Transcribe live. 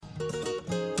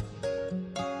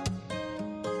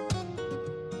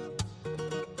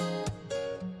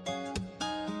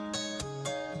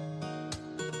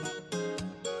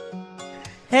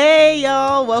Hey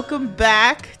y'all, welcome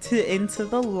back to Into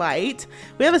the Light.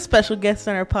 We have a special guest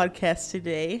on our podcast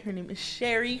today. Her name is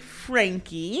Shari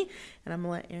Franke, and I'm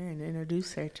gonna let Aaron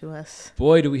introduce her to us.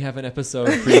 Boy, do we have an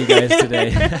episode for you guys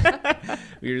today.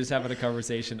 We were just having a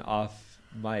conversation off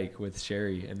mic with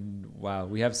Shari, and wow,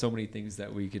 we have so many things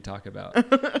that we could talk about.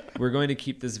 We're going to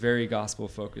keep this very gospel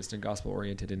focused and gospel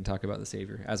oriented and talk about the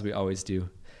Savior, as we always do.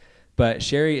 But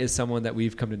Shari is someone that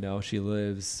we've come to know. She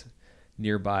lives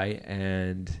nearby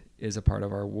and is a part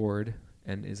of our ward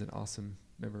and is an awesome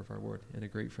member of our ward and a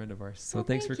great friend of ours. So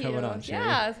thanks for coming on, Shari.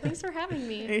 Yeah, thanks for having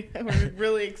me. We're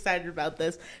really excited about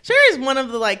this. Shari is one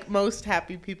of the most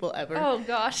happy people ever. Oh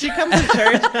gosh. She comes to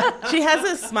church, she has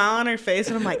a smile on her face,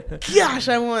 and I'm like, gosh,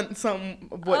 I want some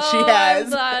of what she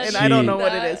has. And I don't know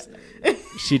what it is.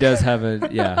 She does have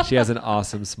she has an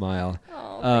awesome smile.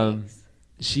 Oh,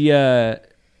 thanks.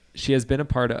 She has been a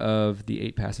part of the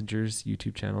 8 Passengers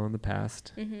YouTube channel in the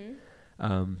past.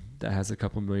 That has a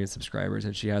couple million subscribers,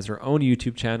 and she has her own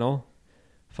YouTube channel.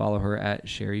 Follow her at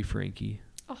Shari Franke.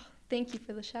 Oh, thank you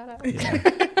for the shout out. Yeah.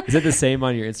 Is it the same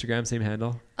on your Instagram, same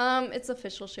handle? It's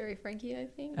official Shari Franke, I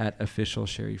think. At official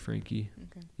Shari Franke.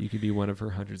 Okay. You could be one of her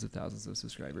hundreds of thousands of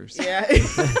subscribers. Yeah.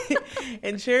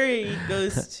 And Shari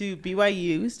goes to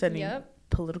BYU studying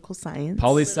political science.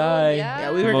 Poli-sci.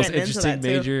 Yeah, we the were most getting into interesting that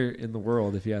too. major in the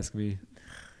world, if you ask me.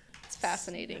 It's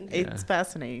fascinating. It's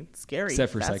fascinating. Scary.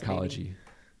 Except for psychology.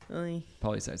 Really?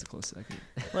 Poli-sci is a close second.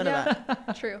 What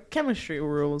about True. chemistry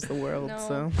rules the world? No.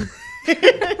 So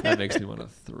That makes me want to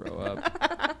throw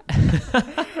up.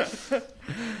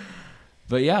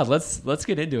 But yeah, let's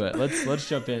get into it. Let's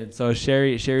jump in. So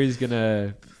Shari's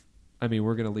gonna,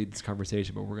 we're gonna lead this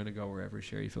conversation, but we're gonna go wherever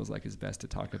Shari feels like is best to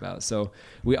talk about. So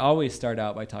we always start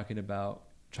out by talking about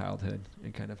childhood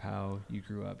and kind of how you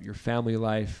grew up, your family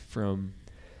life from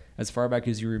as far back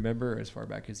as you remember, or as far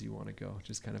back as you want to go,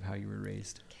 just kind of how you were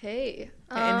raised. Okay.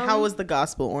 and how was the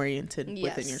gospel oriented within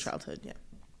yes. your childhood? Yeah.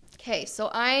 Okay, so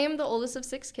I'm the oldest of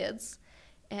 6 kids,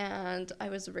 and I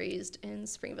was raised in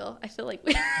Springville. I feel like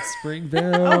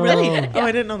Springville. Oh, really? Yeah. Oh,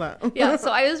 I didn't know that. Yeah, so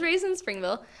I was raised in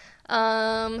Springville.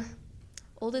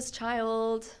 Oldest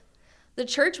child. The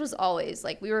church was always,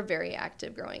 we were very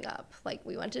active growing up.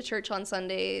 We went to church on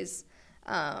Sundays.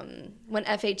 When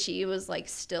FHE was,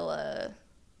 still a,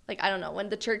 I don't know, when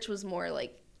the church was more,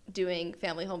 doing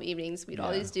family home evenings, we'd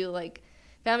always do,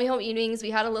 family home evenings.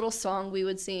 We had a little song we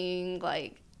would sing,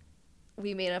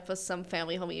 we made up some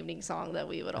family home evening song that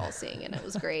we would all sing, and it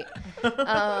was great.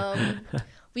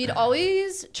 We'd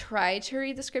always try to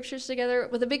read the scriptures together.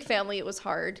 With a big family, it was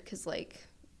hard because,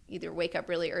 either wake up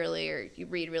really early or you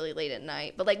read really late at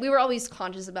night. But, we were always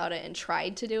conscious about it and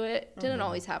tried to do it. Didn't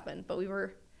always happen, but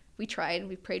we tried.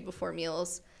 We prayed before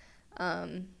meals.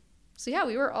 So, yeah,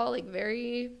 we were all,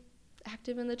 very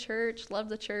active in the church, loved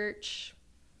the church.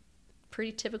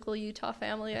 Pretty typical Utah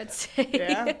family, I'd say.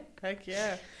 Yeah, heck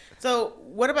yeah. So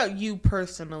what about you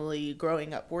personally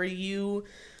growing up? Were you,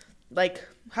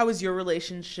 how was your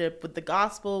relationship with the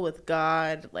gospel, with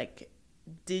God?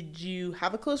 Did you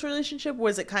have a close relationship?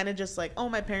 Was it kind of just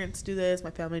my parents do this, my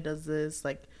family does this?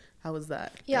 How was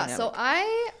that? Yeah, dynamic? so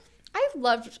I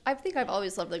think I've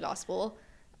always loved the gospel.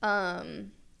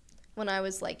 When I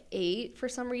was 8, for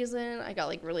some reason, I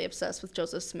got really obsessed with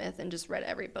Joseph Smith and just read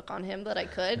every book on him that I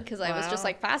could because I was just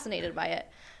fascinated by it.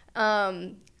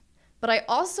 But I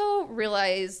also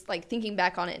realized, thinking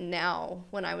back on it now,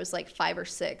 when I was 5 or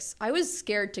 6, I was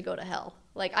scared to go to hell.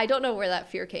 I don't know where that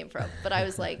fear came from, but I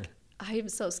was I am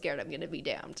so scared I'm going to be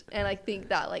damned. And I think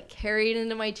that carried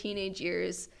into my teenage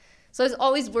years. So I was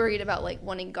always worried about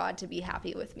wanting God to be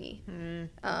happy with me.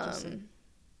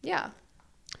 Yeah.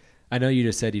 I know you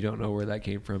just said you don't know where that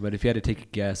came from, but if you had to take a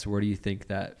guess, where do you think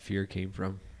that fear came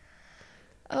from?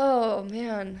 Oh,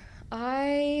 man.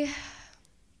 I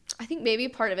think maybe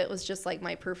part of it was just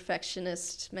my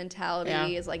perfectionist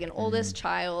mentality as an oldest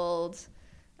child.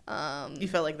 You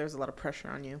felt like there was a lot of pressure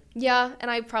on you. Yeah, and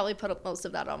I probably put up most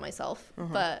of that on myself.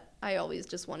 But I always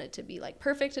just wanted to be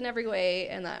perfect in every way,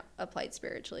 and that applied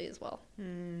spiritually as well.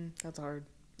 That's hard.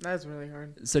 That's really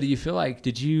hard. So do you feel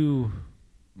did you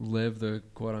live the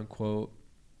quote unquote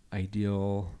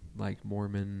ideal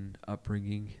Mormon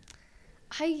upbringing?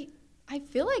 I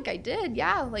feel like I did,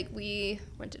 yeah. We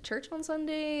went to church on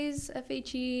Sundays,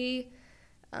 FHE.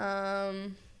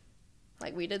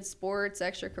 We did sports,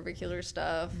 extracurricular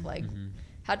stuff.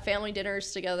 Had family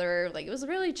dinners together. It was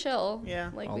really chill. Yeah.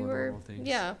 All we were, things.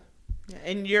 yeah.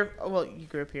 And you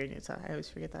grew up here in Utah. I always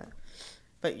forget that.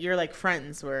 but your like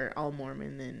friends were all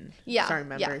Mormon and Yeah, sorry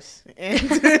yeah. members.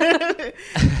 And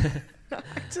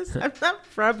I'm not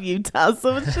from Utah,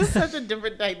 so it's just such a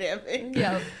different dynamic.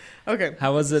 Yeah. Okay.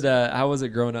 How was it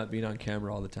growing up being on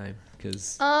camera all the time? Because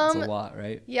it's a lot,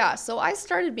 right? Yeah, so I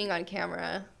started being on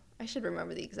camera. I should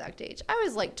remember the exact age. I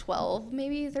was like 12,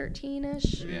 maybe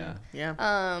 13-ish. Yeah. Yeah.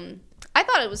 I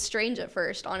thought it was strange at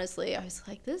first, honestly. I was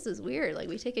like, this is weird. Like,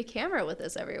 we take a camera with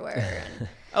us everywhere. And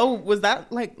Oh, was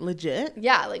that like legit?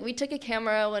 yeah, like we took a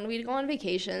camera when we'd go on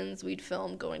vacations. We'd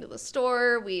film going to the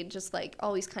store. We'd just like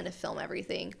always kind of film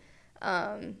everything.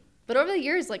 But over the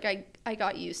years, like I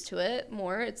got used to it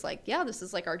more. It's like, yeah, this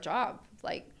is like our job.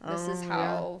 Like, this is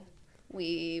how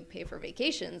we pay for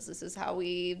vacations. This is how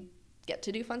we get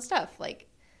to do fun stuff. Like,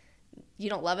 you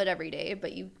don't love it every day,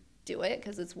 but you do it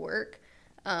because it's work.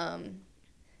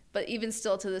 But even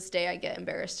still to this day, I get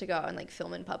embarrassed to go out and like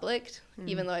film in public,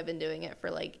 even though I've been doing it for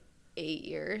like 8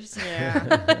 years.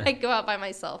 Yeah. I go out by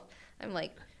myself. I'm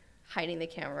like hiding the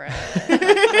camera in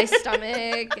my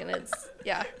stomach, and it's,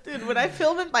 yeah. Dude, when I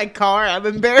film in my car, I'm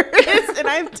embarrassed and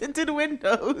I have tinted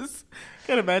windows.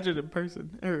 Can't imagine in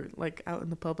person or like out in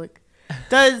the public.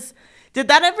 Did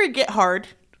that ever get hard?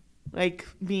 Like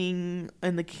being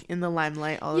in the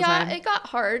limelight all the time? Yeah, it got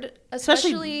hard,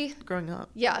 especially growing up.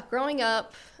 Yeah, growing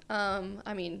up.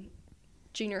 I mean,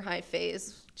 junior high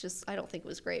phase, just I don't think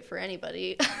was great for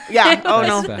anybody. Yeah. Oh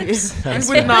no. Facts. I That's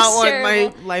would not facts. want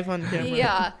Terrible. my life on camera.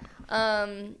 Yeah.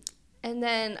 And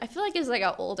then I feel like as I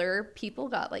got older, people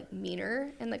got like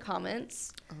meaner in the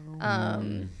comments.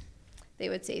 They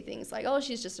would say things like, "Oh,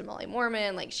 she's just a Molly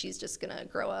Mormon. Like she's just gonna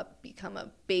grow up, become a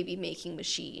baby making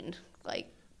machine." Like,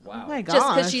 Wow. Oh my gosh.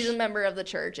 just because she's a member of the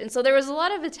church. And so there was a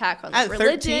lot of attack on At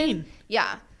religion. 13.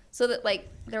 Yeah. So that like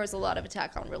there was a lot of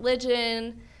attack on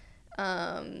religion.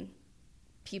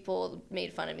 People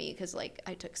made fun of me because like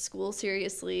I took school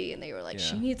seriously, and they were like, Yeah.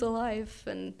 she needs a life,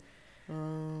 and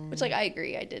which like I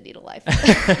agree, I did need a life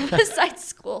besides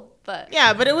school. But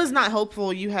Yeah, but it was not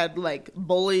helpful. You had like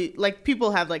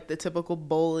people have like the typical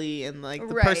bully and like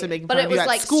the person making fun but of it you was at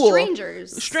like school.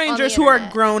 strangers Who are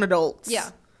internet. grown adults. Yeah.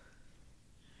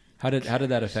 How did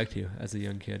that affect you as a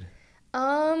young kid?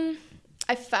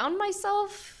 I found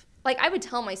myself, like, I would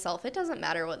tell myself, it doesn't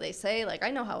matter what they say. Like,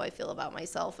 I know how I feel about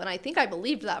myself. And I think I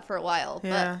believed that for a while.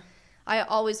 Yeah. But I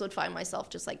always would find myself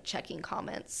just, like, checking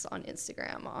comments on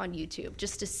Instagram, on YouTube,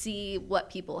 just to see what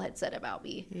people had said about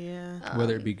me. Yeah.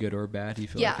 Whether it be good or bad, you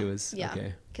feel like it was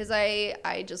okay. Because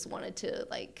I just wanted to,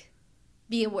 like,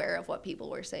 be aware of what people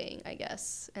were saying, I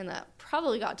guess. And that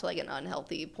probably got to, like, an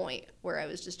unhealthy point where I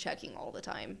was just checking all the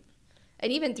time.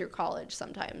 And even through college,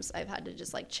 sometimes I've had to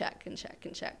just like check and check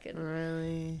and check. And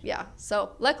Really? yeah.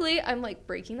 So luckily, I'm like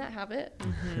breaking that habit,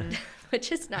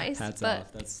 which is nice. Hats but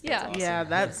off. That's yeah. awesome. Yeah,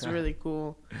 that's really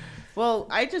cool. Well,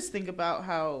 I just think about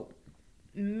how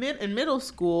in middle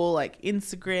school, like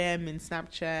Instagram and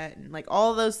Snapchat and like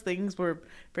all those things were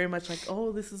very much like,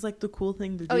 oh, this is like the cool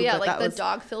thing to do. Oh yeah, but like that the was,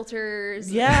 dog filters.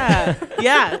 yeah,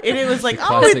 yeah, and it was like, The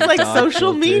oh, it's classic like dog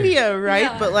social filter. media, right?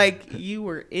 Yeah. But like you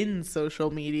were in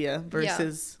social media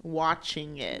versus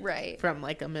watching it, Right. from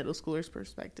like a middle schooler's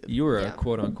perspective. You were a Yeah.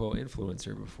 quote unquote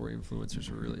influencer before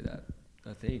influencers were really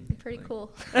a thing. Pretty Like,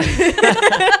 cool.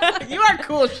 You are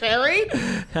cool, Shari.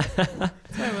 That's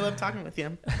why we love talking with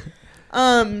you.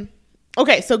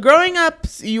 Okay, so growing up,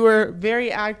 you were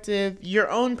very active. Your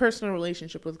own personal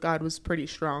relationship with God was pretty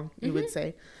strong, you would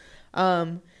say.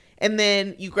 And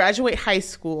then you graduate high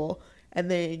school, and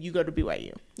then you go to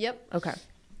BYU. Yep. Okay.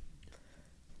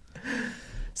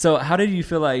 So how did you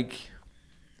feel like,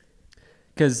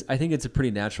 because I think it's a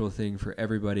pretty natural thing for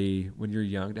everybody when you're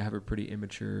young to have a pretty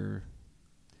immature,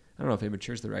 I don't know if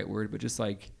immature is the right word, but just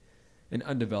like an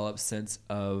undeveloped sense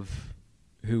of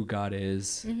who God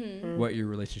is, what your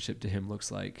relationship to him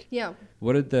looks like. Yeah.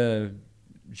 What did the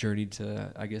journey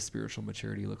to, I guess, spiritual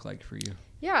maturity look like for you?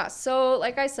 Yeah. So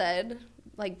like I said,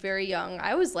 like very young,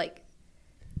 I was like,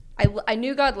 I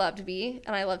knew God loved me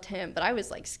and I loved him, but I was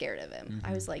like scared of him.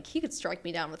 I was like, he could strike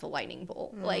me down with a lightning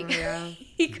bolt. Like yeah.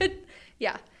 he could,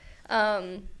 yeah.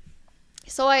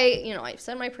 So I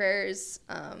said my prayers,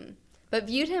 but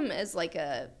viewed him as like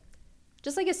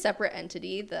just like a separate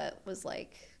entity that was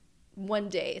like, one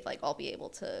day, like I'll be able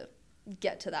to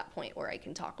get to that point where I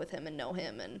can talk with him and know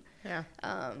him. And, Yeah.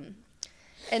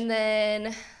 and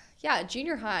then, yeah,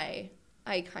 junior high,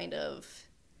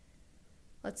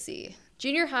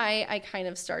 junior high, I kind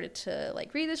of started to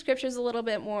like read the scriptures a little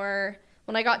bit more.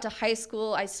 When I got to high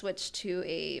school, I switched to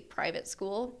a private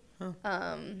school,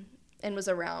 and was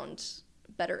around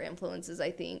better influences,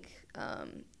 I think.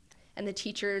 And the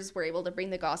teachers were able to bring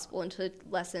the gospel into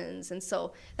lessons. And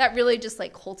so that really just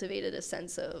like cultivated a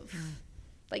sense of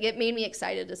like it made me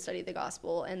excited to study the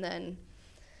gospel. And then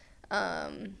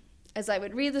as I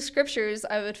would read the scriptures,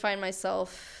 I would find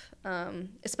myself,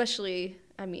 especially,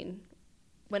 I mean,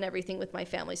 when everything with my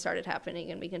family started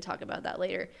happening, and we can talk about that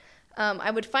later, I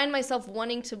would find myself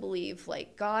wanting to believe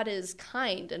like God is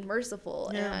kind and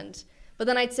merciful. Yeah. But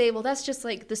then I'd say, well, that's just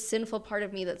like the sinful part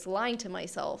of me that's lying to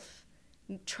myself,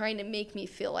 trying to make me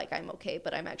feel like I'm okay,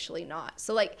 but I'm actually not.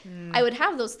 So like I would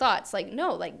have those thoughts like,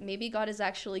 no, like maybe God is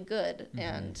actually good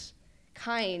and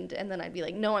kind. And then I'd be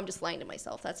like, no, I'm just lying to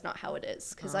myself. That's not how it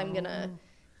is. Because I'm going to,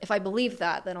 if I believe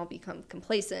that, then I'll become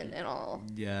complacent and I'll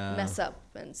mess up.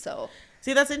 And so.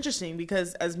 See, that's interesting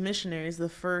because as missionaries, the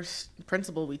first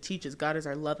principle we teach is God is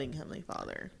our loving Heavenly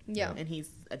Father. Yeah. And He's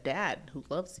a dad who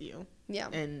loves you. Yeah.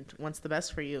 And wants the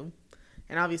best for you.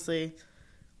 And obviously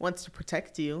wants to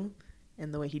protect you.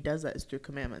 And the way He does that is through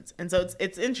commandments. And so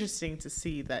it's interesting to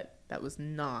see that that was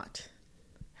not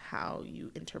how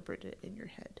you interpret it in your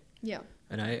head. Yeah.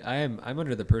 And I'm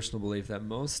under the personal belief that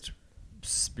most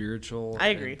spiritual I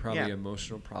agree. and probably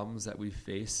emotional problems that we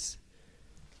face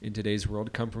in today's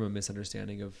world come from a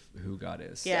misunderstanding of who God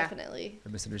is. Yeah. Definitely. A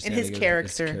misunderstanding And His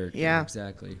character. His character. Yeah.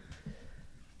 Exactly.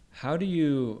 How do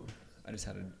you... I just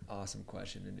had an awesome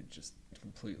question and it just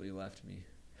completely left me.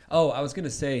 Oh, I was going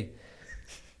to say,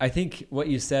 I think what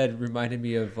you said reminded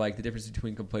me of like the difference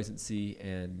between complacency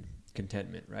and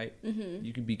contentment, right? Mm-hmm.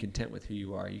 You can be content with who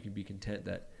you are. You can be content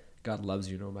that God loves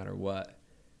you no matter what,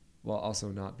 while also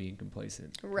not being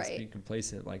complacent. Right. Being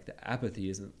complacent, like the apathy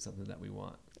isn't something that we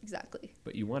want. Exactly.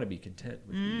 But you want to be content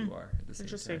with who you are at the same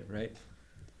Interesting. time, right?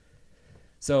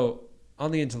 So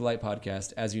on the Into the Light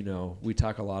podcast, as you know, we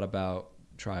talk a lot about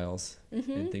trials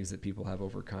and things that people have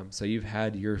overcome. So you've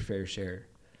had your fair share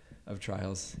of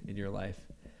trials in your life.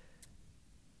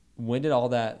 When did all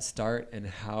that start and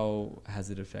how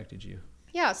has it affected you?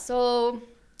 Yeah, so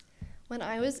when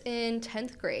I was in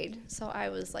 10th grade, so I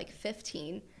was like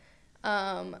 15,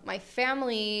 my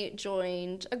family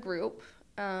joined a group,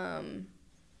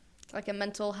 like a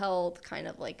mental health, kind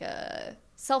of like a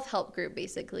self-help group,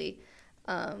 basically,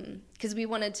 because we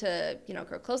wanted to,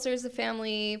 grow closer as a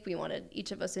family. We wanted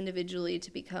each of us individually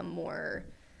to become more,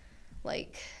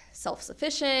 like,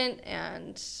 self-sufficient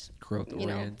and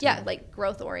growth-oriented. Like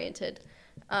growth-oriented.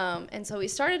 And so we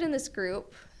started in this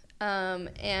group,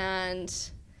 and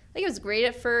like it was great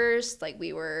at first. Like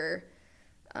we were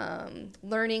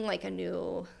learning like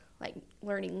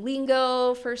learning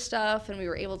lingo for stuff, and we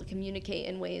were able to communicate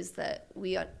in ways that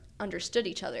we understood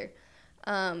each other.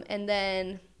 And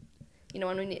then,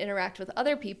 when we interact with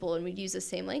other people and we'd use the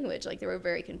same language, like they were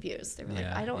very confused. They were like,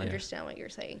 I don't understand what you're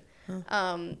saying.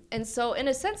 And so in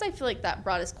a sense, I feel like that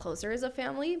brought us closer as a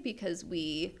family because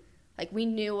we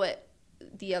knew what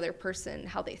the other person,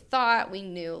 how they thought. We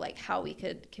knew like how we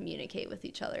could communicate with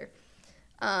each other.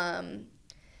 And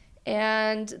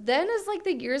then as like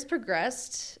the years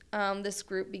progressed, this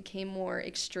group became more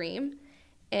extreme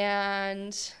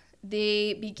and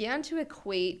they began to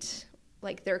equate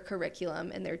like their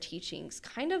curriculum and their teachings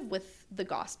kind of with the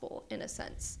gospel in a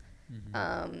sense.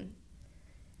 Mm-hmm.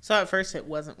 So at first it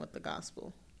wasn't with the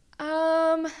gospel.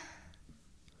 I'm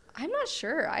not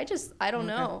sure. I don't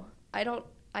know.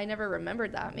 I never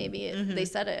remembered that. Maybe they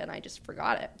said it and I just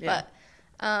forgot it. Yeah.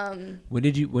 But when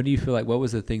do you feel like, what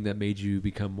was the thing that made you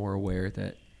become more aware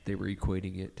that they were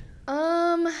equating it?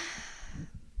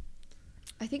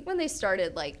 I think when they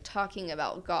started like talking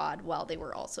about God while they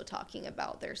were also talking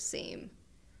about their same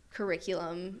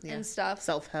curriculum and stuff.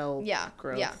 Self-help,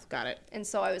 growth. Yeah. Got it. And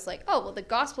so I was like, oh, well, the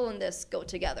gospel and this go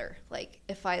together. Like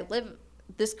if I live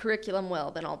this curriculum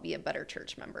well, then I'll be a better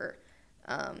church member,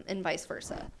 and vice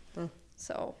versa.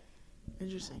 So.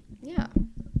 Interesting. Yeah.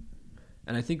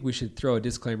 And I think we should throw a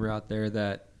disclaimer out there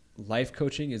that life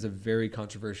coaching is a very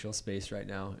controversial space right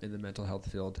now in the mental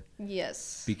health field.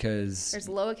 Yes. Because there's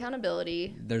low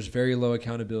accountability. There's very low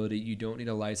accountability. You don't need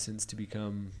a license to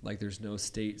become, like there's no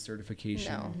state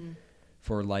certification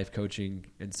for life coaching.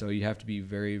 And so you have to be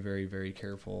very, very, very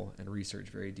careful and research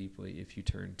very deeply if you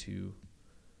turn to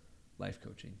life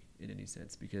coaching in any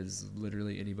sense, because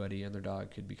literally anybody and their dog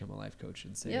could become a life coach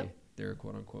and say they're a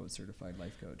quote unquote certified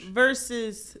life coach.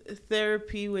 Versus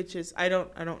therapy, which is I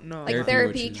don't know. Like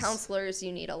therapy counselors,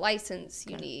 you need a license,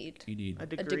 you need a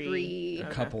degree.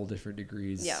 A couple different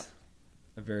degrees. Yeah.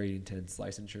 A very intense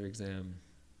licensure exam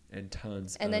and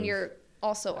tons and then you're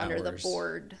also hours. Under the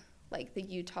board, like the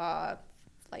Utah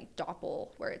like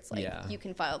Doppel, where it's like you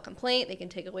can file a complaint, they can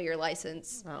take away your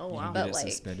license. Oh wow. But like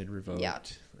suspended, revoked. Yeah.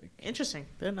 Interesting.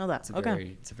 Didn't know that.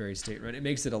 It's a very state run. It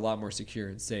makes it a lot more secure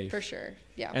and safe. For sure.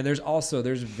 Yeah. And there's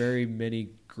very many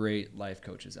great life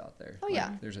coaches out there. Oh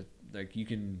yeah. There's like you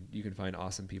can find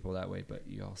awesome people that way, but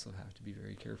you also have to be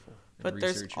very careful. And But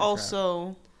there's research your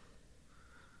also,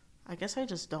 I guess I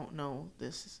just don't know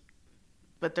this,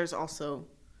 but there's also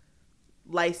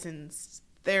licensed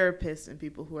therapists and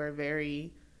people who are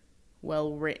very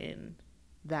well written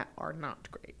that are not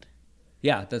great.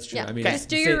 Yeah, that's true. Yeah. I mean, Just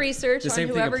do your research the on same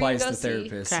thing whoever you applies go to see.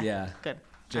 therapists. Okay, Yeah, good.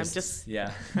 I'm just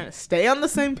yeah. trying to stay on the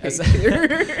same page As,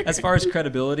 here. as far as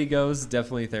credibility goes,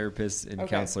 definitely therapists and Okay.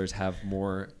 counselors have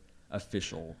more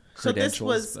official So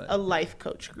credentials. this was but a life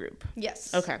coach group.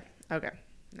 Yes. Okay.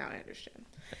 Now I understand.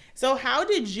 So how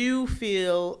did you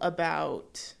feel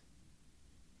about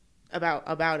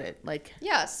it? Like,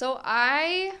 Yeah, so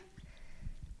I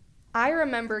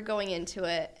remember going into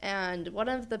it, and one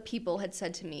of the people had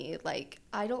said to me, like,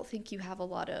 I don't think you have a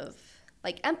lot of,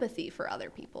 like, empathy for other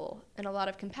people and a lot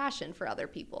of compassion for other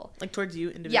people. like towards you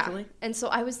individually? Yeah. And so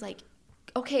I was like,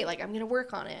 okay, like, I'm going to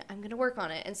work on it.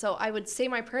 And so I would say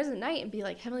my prayers at night and be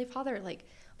like, Heavenly Father, like,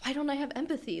 why don't I have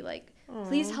empathy? Like,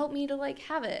 please help me to, like,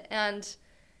 have it. And,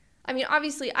 I mean,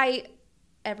 obviously,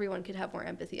 everyone could have more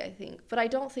empathy, I think. But I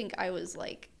don't think I was,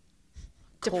 like,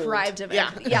 Cold. deprived of Yeah.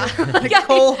 empathy. Yeah. Like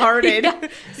cold-hearted. Yeah.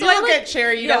 So you look at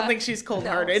Shari, you yeah. don't think she's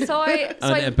cold-hearted. No. So I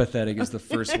unempathetic is the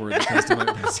first word that comes to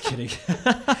mind. I'm just kidding.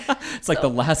 It's like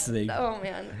the last thing. Oh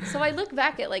man. So I look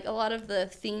back at like a lot of the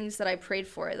things that I prayed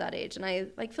for at that age, and I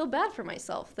like feel bad for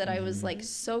myself that I was like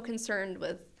so concerned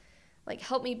with like,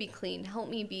 help me be clean, help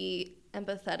me be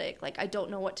empathetic, like I don't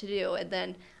know what to do. And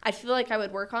then I feel like I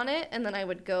would work on it, and then I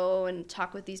would go and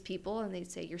talk with these people, and they'd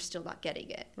say, you're still not getting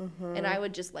it. And I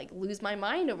would just like lose my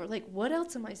mind over like, what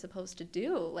else am I supposed to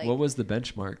do? Like, What was the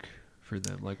benchmark for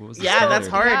them? Like, what was the Yeah, that's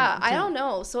standard? hard. yeah, I don't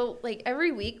know. So like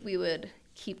every week we would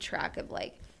keep track of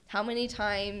like how many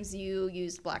times you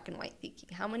used black and white thinking,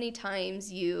 how many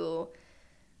times you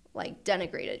like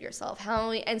denigrated yourself,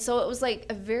 and so it was like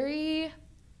a very,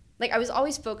 like I was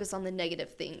always focused on the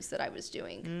negative things that I was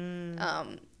doing,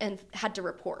 and had to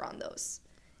report on those.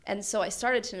 And so I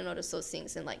started to notice those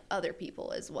things in like other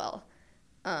people as well.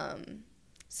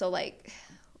 So like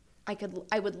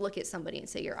I would look at somebody and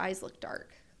say, your eyes look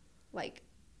dark, like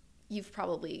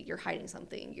you're hiding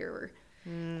something,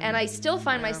 and I still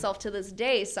find myself to this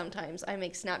day, sometimes I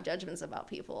make snap judgments about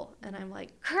people, and I'm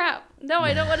like, crap, no,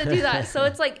 I don't want to do that. So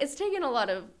it's like, it's taken a lot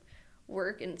of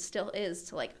work, and still is,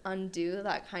 to like undo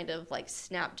that kind of like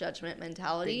snap judgment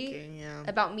mentality Thinking, yeah.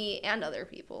 about me and other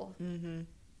people.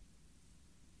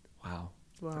 Wow.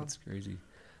 Wow. That's crazy.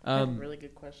 Really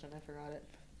good question. I forgot it.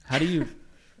 How do you?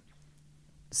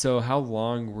 So how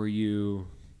long were you,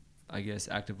 I guess,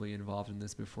 actively involved in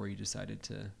this before you decided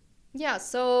to? Yeah,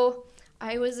 so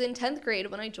I was in 10th grade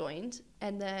when I joined,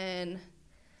 and then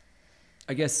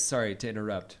I guess, sorry to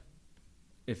interrupt.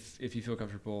 If you feel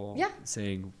comfortable Yeah.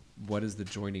 saying, what is the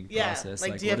joining Yeah, process?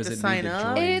 like, do you what have does to it sign mean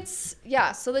up? to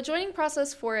join? so the joining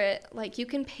process for it, like you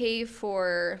can pay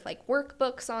for like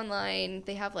workbooks online.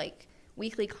 They have like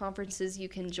weekly conferences you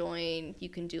can join. You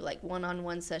can do like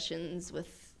one-on-one sessions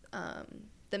with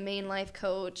the main life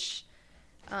coach.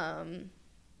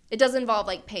 It does involve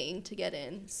like paying to get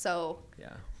in. So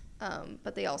Yeah.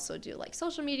 but they also do like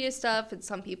social media stuff, and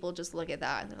some people just look at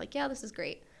that and they're like, yeah, this is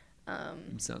great.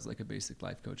 It sounds like a basic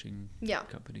life coaching Yeah.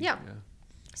 company. Yeah.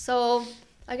 So,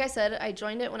 like I said, I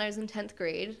joined it when I was in 10th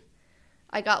grade.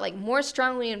 I got like more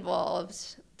strongly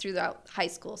involved throughout high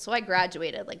school. So I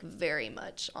graduated like very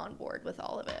much on board with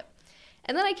all of it.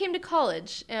 And then I came to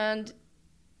college, and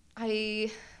I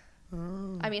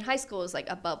mean, high school was like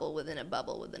a bubble within a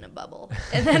bubble within a bubble.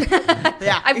 And then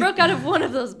Yeah. I broke out of one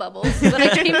of those bubbles when I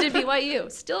came to BYU.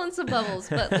 Still in some bubbles,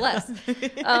 but less.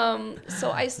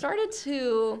 So I started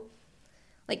to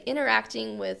like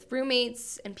interacting with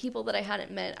roommates and people that I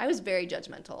hadn't met. I was very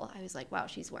judgmental. I was like, wow,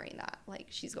 she's wearing that. Like,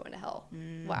 she's going to hell.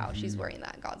 Wow, she's wearing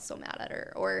that. God's so mad at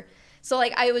her. Or so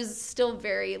like I was still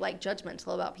very like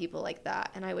judgmental about people like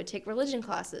that. And I would take religion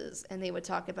classes, and they would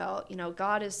talk about, you know,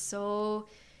 God is so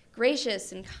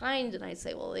gracious and kind, and I'd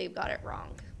say, well, they've got it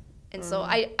wrong. And so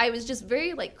I was just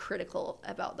very like critical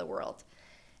about the world.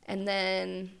 And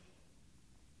then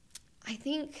I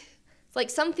think like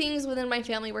some things within my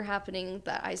family were happening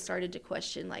that I started to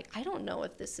question, like, I don't know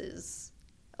if this is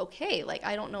okay. Like,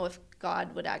 I don't know if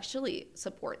God would actually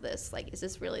support this. Like, is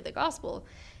this really the gospel?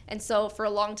 And so for a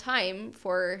long time,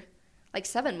 for like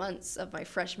 7 months of my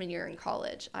freshman year in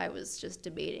college, I was just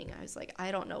debating. I was like,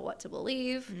 I don't know what to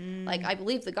believe. Like, I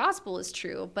believe the gospel is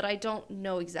true, but I don't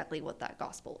know exactly what that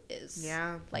gospel is.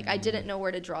 Yeah. Like, I didn't know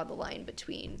where to draw the line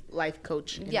between Life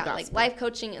coach. And like gospel. life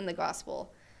coaching and the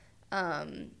gospel.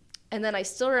 And then I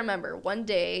still remember one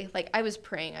day, like I was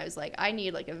praying, I was like, I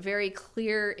need like a very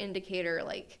clear indicator,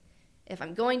 like if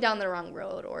I'm going down the wrong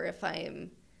road, or if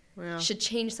I'm should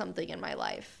change something in my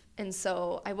life. And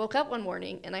so I woke up one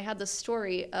morning and I had the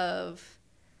story of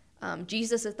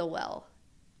Jesus at the well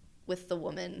with the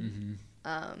woman.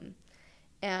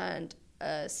 And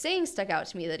a saying stuck out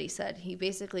to me that he said. He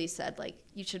basically said, like,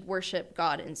 you should worship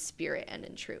God in spirit and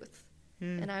in truth.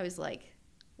 And I was like,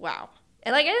 wow.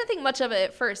 And like, I didn't think much of it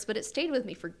at first, but it stayed with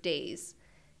me for days.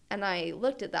 And I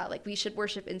looked at that, like, we should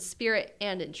worship in spirit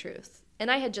and in truth.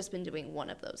 And I had just been doing one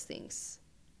of those things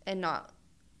and not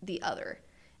the other.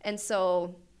 And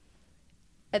so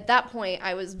at that point,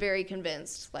 I was very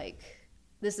convinced, like,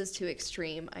 this is too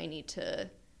extreme. I need to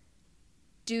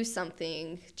do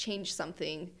something, change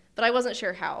something. But I wasn't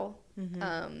sure how,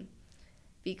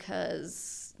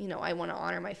 because, you know, I want to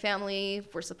honor my family.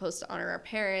 We're supposed to honor our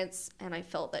parents. And I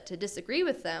felt that to disagree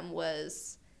with them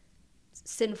was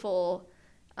sinful,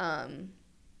 and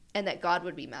that God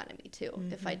would be mad at me too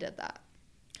if I did that.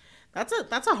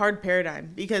 That's a hard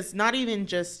paradigm, because not even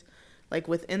just like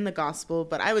within the gospel,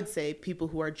 but I would say people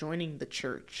who are joining the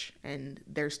church and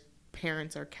their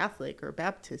parents are Catholic or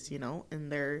Baptist, you know,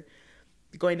 and they're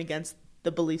going against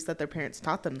the beliefs that their parents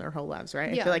taught them their whole lives,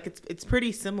 right? I feel like it's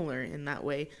pretty similar in that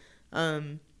way.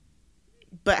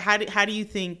 But how do you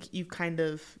think you've kind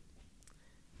of,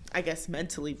 I guess,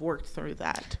 mentally worked through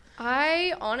that?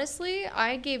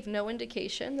 I gave no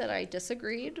indication that I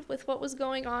disagreed with what was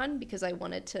going on, because I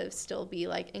wanted to still be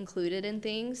like included in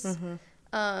things.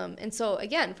 And so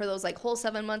again, for those like whole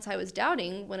 7 months I was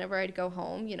doubting, whenever I'd go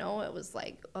home, you know, it was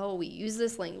like, oh, we use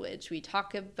this language, we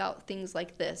talk about things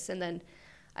like this. And then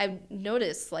I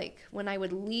noticed, like, when I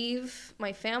would leave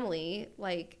my family,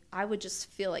 like, I would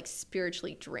just feel like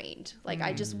spiritually drained. Like,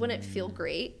 I just wouldn't feel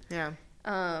great. Yeah.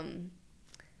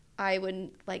 I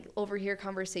would like overhear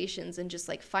conversations and just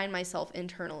like find myself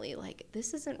internally like,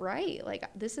 this isn't right. Like,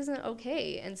 this isn't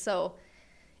okay. And so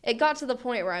it got to the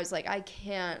point where I was like, I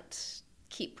can't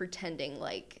keep pretending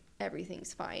like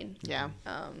everything's fine. Yeah.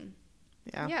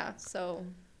 Yeah. So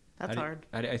that's hard.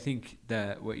 I think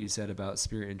that what you said about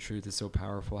spirit and truth is so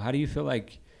powerful. How do you feel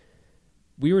like,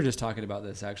 we were just talking about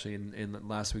this actually in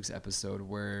last week's episode,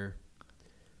 where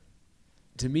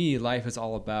to me, life is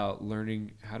all about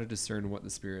learning how to discern what the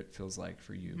Spirit feels like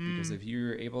for you. Because if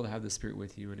you're able to have the Spirit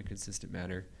with you in a consistent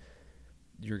manner,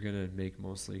 you're gonna make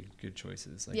mostly good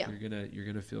choices. Like you're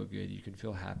gonna feel good. You can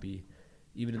feel happy,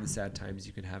 even in the sad times.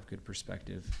 You can have good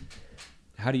perspective.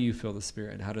 How do you feel the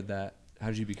Spirit, and how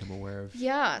did you become aware of?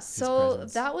 Yeah, so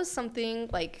presence? That was something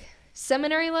like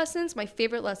seminary lessons. My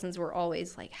favorite lessons were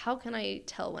always like, how can I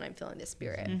tell when I'm feeling the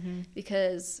Spirit?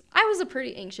 Because I was a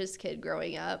pretty anxious kid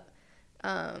growing up.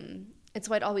 And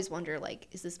so I'd always wonder, like,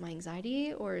 is this my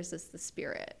anxiety or is this the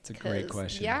Spirit? It's a great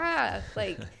question. Yeah.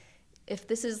 Like, if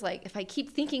this is like, if I keep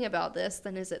thinking about this,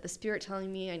 then is it the Spirit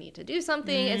telling me I need to do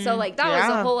something? And so like, that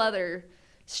was a whole other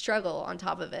struggle on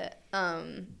top of it.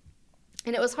 And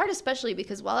it was hard, especially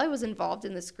because while I was involved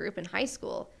in this group in high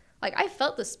school, like, I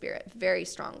felt the Spirit very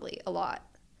strongly a lot.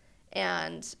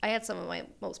 And I had some of my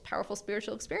most powerful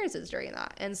spiritual experiences during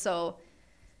that. And so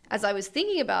as I was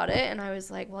thinking about it, and I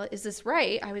was like, well, is this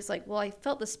right? I was like, well, I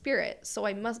felt the Spirit, so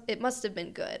it must have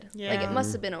been good. Yeah. Like, it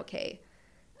must have been okay.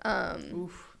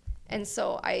 And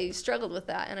so I struggled with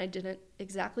that, and I didn't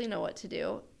exactly know what to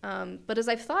do. But as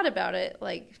I've thought about it,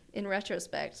 like, in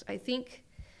retrospect, I think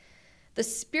the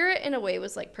Spirit, in a way,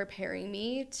 was, like, preparing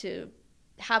me to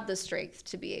have the strength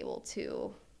to be able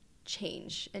to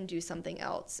change and do something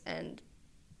else. And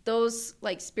those,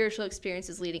 like, spiritual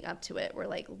experiences leading up to it were,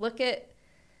 like, look at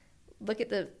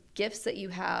the gifts that you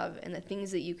have and the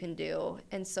things that you can do.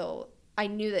 And so I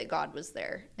knew that God was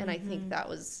there, and I think that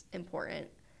was important.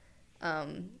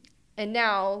 And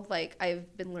now, like,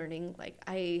 I've been learning, like,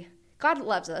 God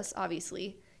loves us,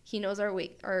 obviously. He knows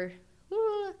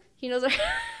he knows our,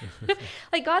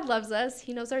 like, God loves us.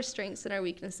 He knows our strengths and our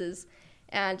weaknesses.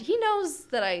 And he knows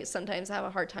that I sometimes have a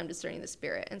hard time discerning the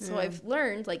Spirit. And so I've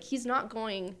learned, like, he's not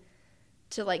going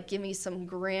to, like, give me some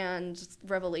grand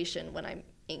revelation when I'm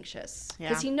anxious,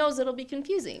 because he knows it'll be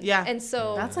confusing. Yeah. And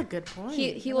so that's a good point.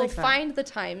 He will find the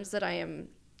times that I am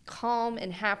calm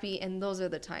and happy, and those are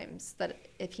the times that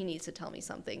if he needs to tell me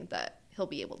something, that he'll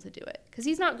be able to do it, because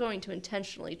he's not going to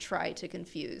intentionally try to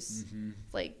confuse.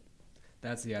 Like,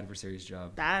 that's the adversary's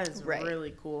job. That is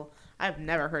really cool. I've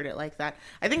never heard it like that.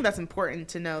 I think that's important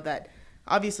to know, that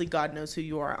obviously God knows who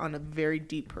you are on a very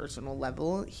deep personal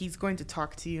level. He's going to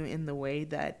talk to you in the way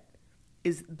that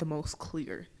is the most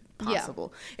clear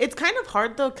possible. It's kind of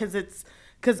hard though, because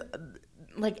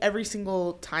like every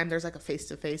single time there's like a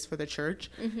face-to-face for the church,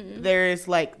 there's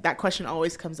like that question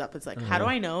always comes up. It's like, how do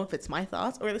I know if it's my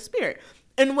thoughts or the Spirit?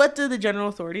 And what do the general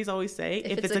authorities always say?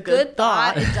 If it's a good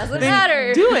thought, it doesn't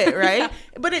matter. Do it, right?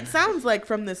 But it sounds like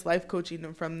from this life coaching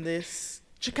and from this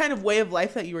kind of way of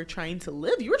life that you were trying to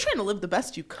live, you were trying to live the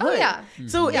best you could. Oh, yeah.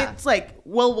 So it's like,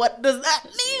 well, what does that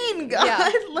mean, God?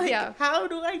 Yeah. Like, Yeah. how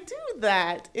do I do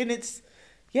that? And it's,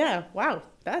 yeah, wow,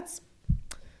 that's,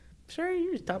 Shari,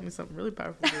 you just taught me something really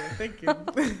powerful today. Thank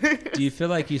you. Do you feel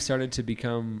like you started to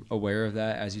become aware of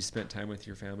that as you spent time with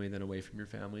your family and then away from your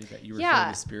family, that you were feeling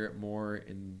the Spirit more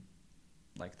in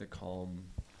like the calm?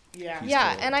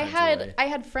 Yeah. And I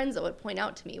had friends that would point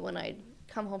out to me when I'd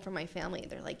come home from my family.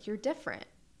 They're like, you're different.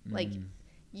 Like,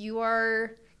 you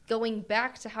are going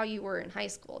back to how you were in high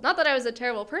school. Not that I was a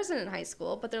terrible person in high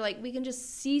school, but they're like, we can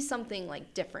just see something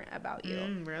like different about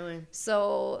you. Really?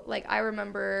 So like, I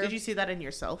remember. Did you see that in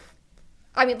yourself?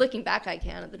 I mean, looking back, I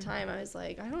can. At the time, I was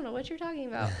like, I don't know what you're talking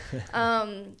about.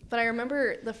 But I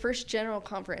remember the first general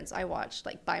conference I watched,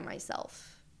 like, by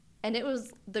myself. And it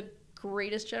was the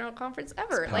greatest general conference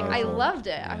ever. Like, I loved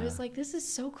it. Yeah. I was like, this is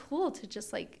so cool to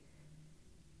just, like,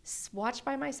 watch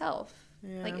by myself.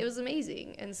 Yeah. Like, it was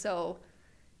amazing. And so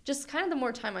just kind of the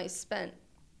more time I spent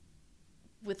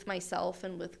with myself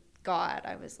and with God,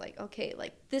 I was like, okay,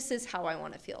 like, this is how I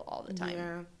want to feel all the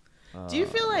time. Yeah. Do you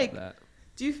feel like...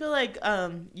 Do you feel like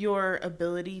your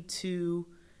ability to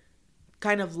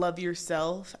kind of love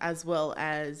yourself as well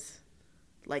as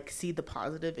like see the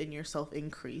positive in yourself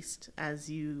increased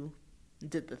as you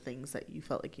did the things that you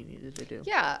felt like you needed to do?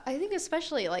 Yeah, I think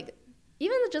especially like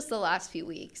even just the last few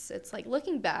weeks, it's like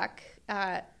looking back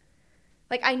at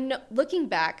like I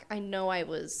know I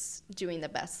was doing the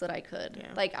best that I could.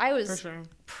 Yeah, like I was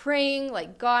praying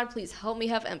like, God, please help me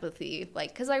have empathy,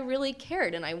 like because I really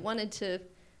cared and I wanted to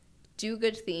do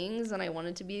good things and I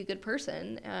wanted to be a good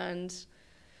person. And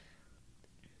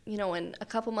you know, when a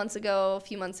few months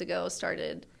ago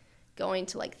started going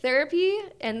to like therapy,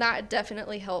 and that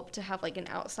definitely helped to have like an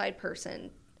outside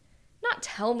person not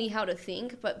tell me how to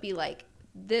think, but be like,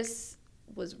 this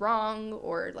was wrong,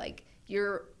 or like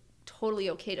you're totally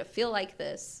okay to feel like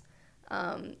this.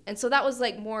 And so that was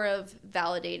like more of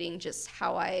validating just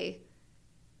how I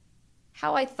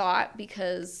thought,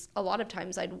 because a lot of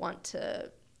times I'd want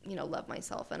to, you know, love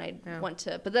myself and I'd want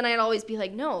to, but then I'd always be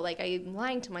like, no, like I'm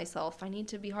lying to myself. I need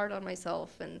to be hard on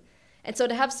myself. And so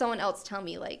to have someone else tell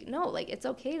me like, no, like it's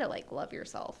okay to like love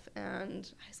yourself.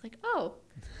 And I was like, oh,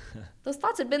 those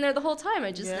thoughts had been there the whole time.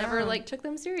 I just never like took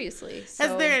them seriously. So,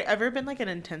 has there ever been like an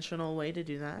intentional way to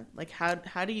do that? Like how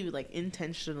do you like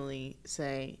intentionally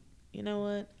say, you know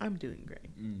what, I'm doing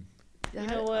great. You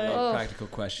know what? Practical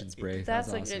questions, Bray. That's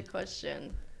awesome. A good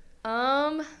question.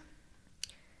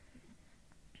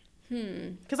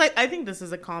 Because I think this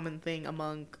is a common thing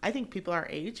among, I think, people our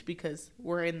age, because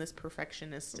we're in this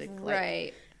perfectionistic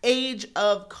like, age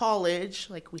of college.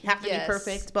 Like, we have to be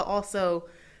perfect, but also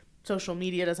social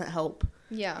media doesn't help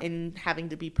in having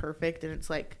to be perfect. And it's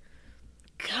like,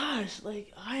 gosh,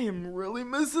 like, I am really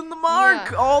missing the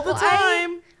mark all the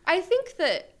time. I think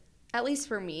that, at least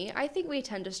for me, I think we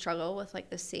tend to struggle with, like,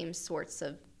 the same sorts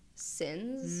of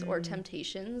sins or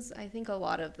temptations. I think a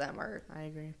lot of them are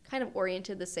kind of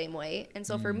oriented the same way. And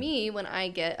so for me, when I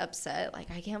get upset,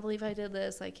 like, I can't believe I did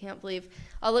this,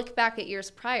 I'll look back at years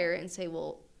prior and say,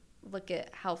 well, look at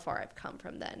how far I've come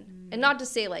from then. And not to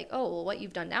say like, oh, well, what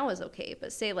you've done now is okay,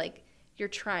 but say like, you're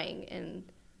trying and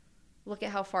look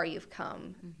at how far you've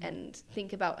come and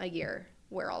think about a year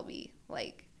where I'll be.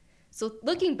 Like, so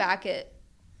looking back at,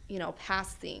 you know,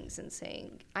 past things and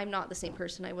saying, I'm not the same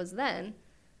person I was then,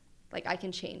 like, I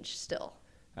can change still.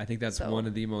 I think that's one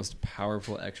of the most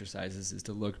powerful exercises, is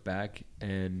to look back.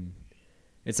 And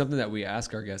it's something that we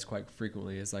ask our guests quite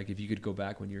frequently, is like, if you could go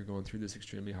back when you're going through this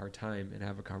extremely hard time and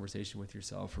have a conversation with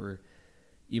yourself, or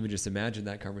even just imagine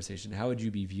that conversation, how would you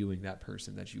be viewing that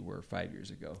person that you were 5 years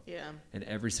ago? Yeah. And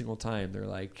every single time they're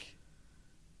like,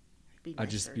 I'd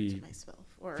just be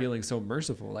feeling so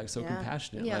merciful, like so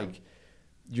compassionate. Yeah. Like,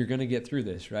 you're going to get through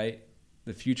this, right?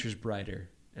 The future's brighter.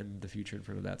 And the future in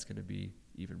front of that's going to be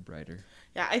even brighter.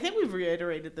 Yeah, I think we've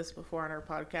reiterated this before on our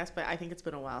podcast, but I think it's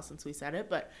been a while since we said it.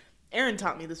 But Aaron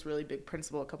taught me this really big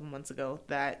principle a couple months ago,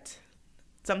 that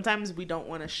sometimes we don't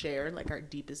want to share like our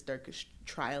deepest, darkest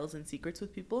trials and secrets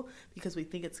with people because we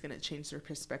think it's going to change their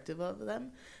perspective of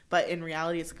them. But in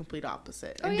reality, it's the complete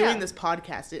opposite. And doing this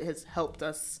podcast, it has helped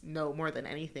us know more than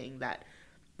anything that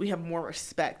we have more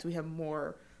respect. We have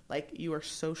more... Like, you are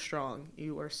so strong.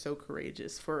 You are so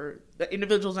courageous for the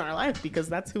individuals in our life, because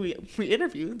that's who we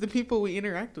interview, the people we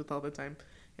interact with all the time.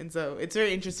 And so it's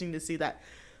very interesting to see that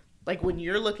like when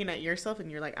you're looking at yourself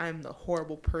and you're like, I'm the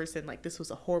horrible person, like this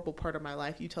was a horrible part of my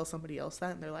life, you tell somebody else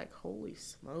that and they're like, holy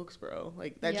smokes, bro.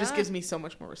 Like that just gives me so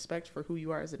much more respect for who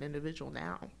you are as an individual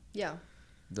now. Yeah.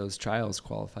 Those trials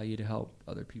qualify you to help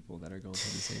other people that are going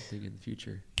through the same thing in the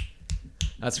future.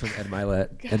 That's from Ed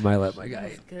Milet. Ed Milet, my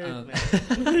guy. Good,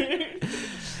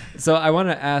 So I want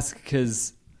to ask,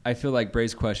 because I feel like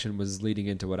Bray's question was leading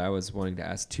into what I was wanting to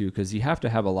ask too, because you have to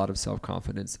have a lot of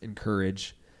self-confidence and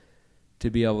courage to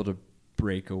be able to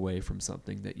break away from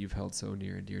something that you've held so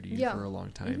near and dear to you for a long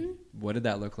time. Mm-hmm. What did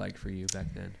that look like for you back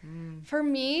then? For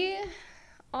me,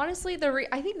 honestly,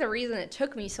 I think the reason it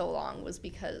took me so long was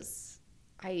because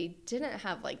I didn't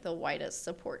have like the widest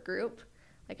support group.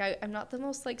 Like I'm not the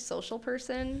most like social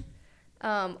person.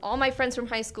 All my friends from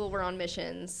high school were on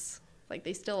missions. Like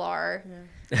they still are.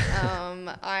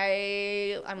 Yeah.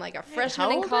 I'm like a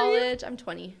freshman in college. I'm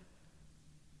 20.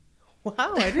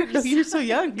 Wow, I didn't know you were so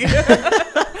young.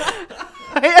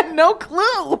 I had no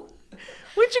clue.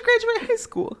 When did you graduate high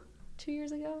school? 2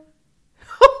 years ago.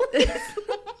 Holy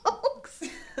smokes.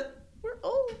 We're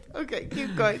old. Okay,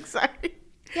 keep going. Sorry.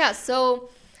 Yeah, so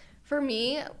for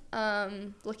me,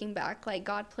 looking back, like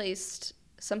God placed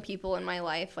some people in my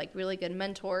life, like really good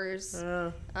mentors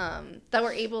that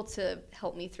were able to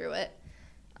help me through it.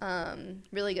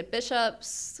 Really good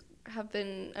bishops have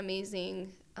been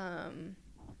amazing.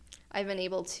 I've been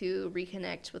able to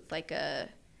reconnect with like a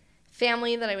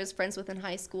family that I was friends with in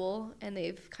high school, and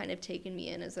they've kind of taken me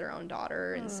in as their own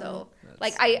daughter. And so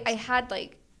like I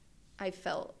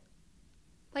felt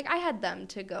like I had them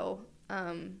to go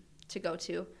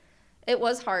to. It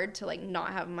was hard to like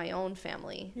not have my own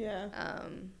family. Yeah.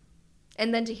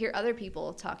 And then to hear other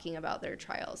people talking about their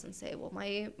trials and say, well,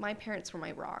 my parents were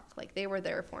my rock. Like they were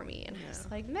there for me. And I was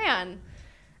like, man.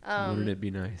 Wouldn't it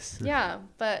be nice? Yeah.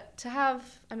 But to have,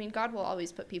 I mean, God will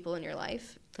always put people in your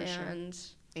life. For and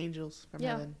sure. Angels from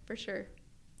heaven. For sure.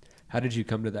 How did you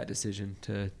come to that decision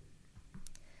to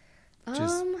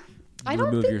just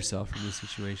remove yourself from the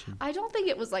situation? I don't think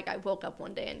it was like I woke up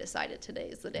one day and decided today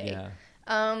is the day. Yeah.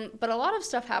 But a lot of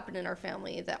stuff happened in our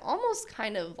family that almost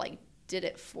kind of like did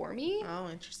it for me. Oh,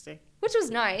 interesting. Which was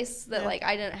nice that like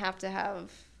I didn't have to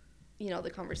have,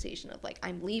 the conversation of like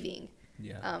I'm leaving.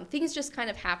 Yeah. Things just kind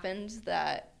of happened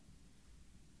that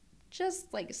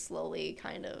just like slowly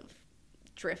kind of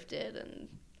drifted, and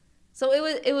so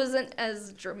it wasn't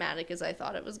as dramatic as I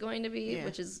thought it was going to be,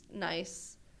 which is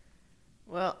nice.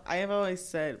 Well, I have always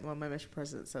said, my mission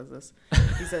president says this.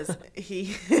 He says,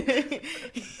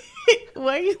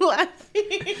 why are you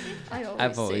laughing?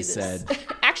 I've always said.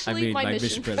 Actually, my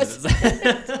mission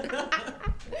president.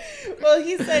 Well,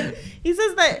 he says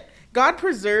that God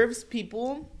preserves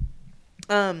people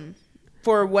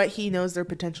for what he knows their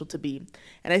potential to be.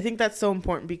 And I think that's so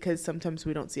important because sometimes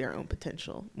we don't see our own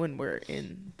potential when we're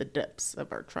in the depths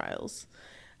of our trials.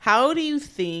 How do you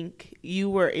think you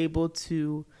were able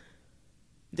to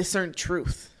discern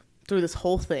truth through this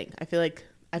whole thing? I feel like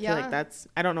that's,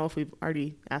 I don't know if we've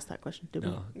already asked that question. Did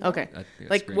we? Okay.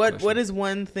 Like what is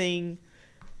one thing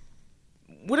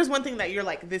that you're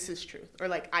like, this is truth, or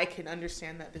like I can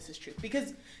understand that this is truth?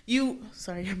 Because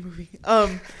I'm moving.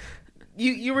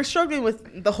 You were struggling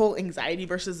with the whole anxiety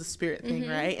versus the spirit thing,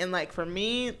 right? And like for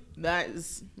me, that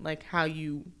is like how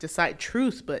you decide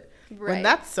truth. But when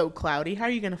that's so cloudy, how are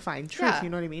you going to find truth? You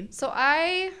know what I mean? So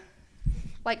I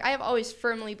have always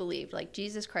firmly believed like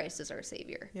Jesus Christ is our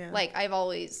savior. Yeah. Like I've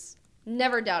always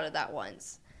never doubted that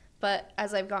once. But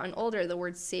as I've gotten older, the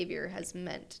word savior has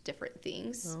meant different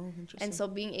things. Oh, interesting. And so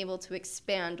being able to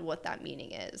expand what that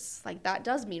meaning is, like that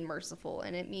does mean merciful,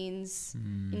 and it means,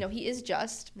 he is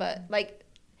just, but like,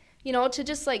 to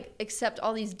just like accept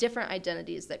all these different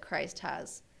identities that Christ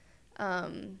has,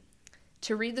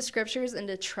 to read the scriptures and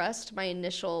to trust my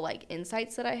initial like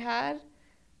insights that I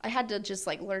had to just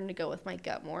like learn to go with my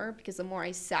gut more, because the more I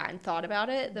sat and thought about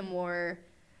it, the more,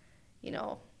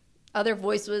 other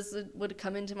voices would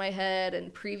come into my head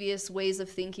and previous ways of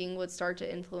thinking would start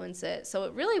to influence it. So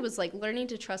it really was like learning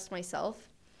to trust myself.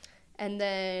 And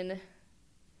then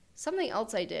something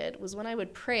else I did was when I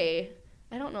would pray,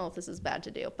 I don't know if this is bad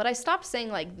to do, but I stopped saying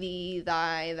like thee,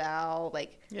 thy, thou.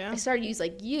 Like I started to use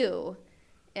like you,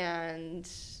 and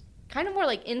kind of more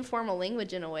like informal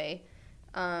language in a way.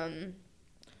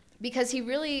 Because he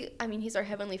really, he's our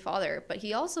Heavenly Father, but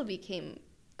he also became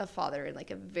a father in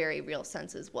like a very real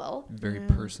sense as well. Very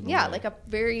personal. Yeah, like a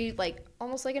very like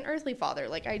almost like an earthly father.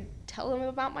 Like I tell him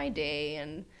about my day,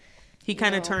 and he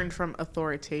kind of turned from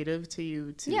authoritative to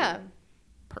you to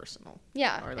personal.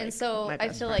 Yeah, like, and so I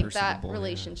feel like that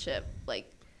relationship,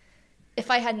 like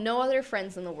if I had no other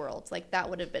friends in the world, like that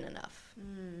would have been enough.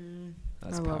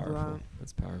 That's powerful.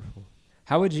 That's powerful.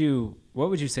 What would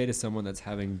you say to someone that's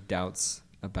having doubts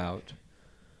about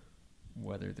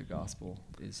whether the gospel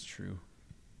is true?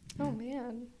 Oh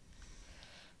man,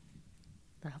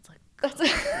 That's like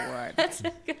that's that's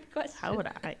a good question. how would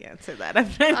I answer that? I'm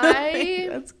trying to think.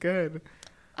 That's good.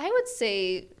 I would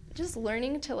say just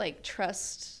learning to like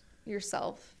trust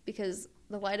yourself, because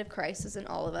the light of Christ is in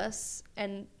all of us,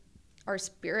 and our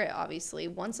spirit obviously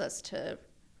wants us to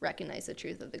recognize the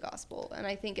truth of the gospel. And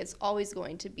I think it's always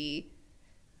going to be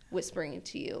whispering it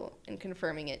to you and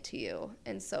confirming it to you.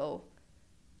 And so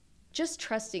just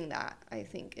trusting that, I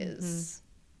think, is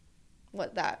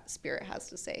what that spirit has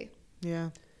to say. Yeah.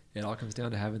 It all comes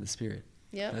down to having the Spirit.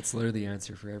 Yeah. That's literally the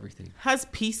answer for everything. Has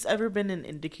peace ever been an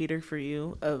indicator for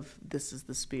you of this is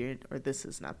the Spirit or this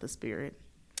is not the Spirit?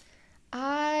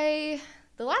 The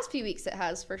last few weeks it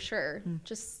has, for sure.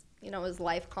 Just, as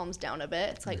life calms down a bit,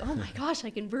 it's like, oh my gosh, I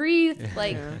can breathe.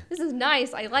 Like, this is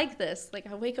nice. I like this. Like,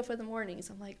 I wake up in the mornings,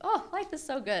 I'm like, oh, life is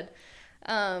so good.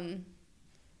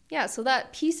 Yeah, so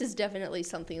that peace is definitely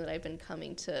something that I've been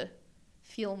coming to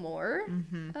feel more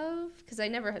of, because I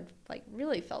never had like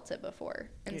really felt it before.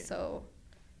 And so,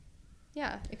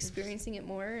 yeah, experiencing it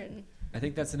more. And I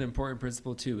think that's an important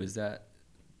principle too, is that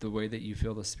the way that you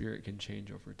feel the Spirit can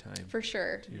change over time. For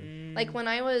sure. Like when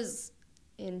I was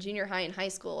in junior high and high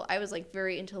school, I was like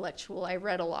very intellectual. I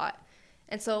read a lot.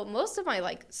 And so most of my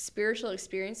like spiritual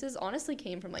experiences honestly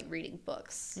came from like reading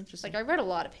books. Interesting. Like I read a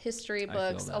lot of history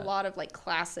books, a lot of like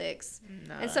classics.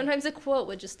 And sometimes a quote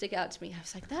would just stick out to me. I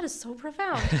was like, that is so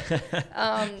profound.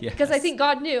 Because I think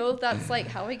God knew that's like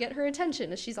how I get her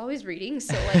attention, is she's always reading.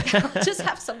 So like I'll just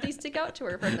have something stick out to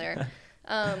her from there.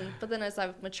 But then as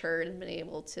I've matured and been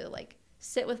able to like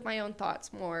sit with my own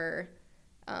thoughts more,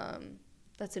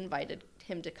 that's invited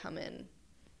him to come in,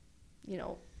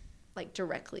 like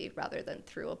directly rather than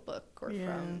through a book or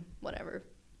from whatever.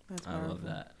 I love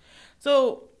that.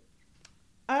 So,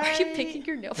 are you picking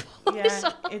your nail polish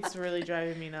off? It's really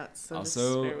driving me nuts. So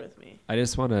Also, just bear with me. I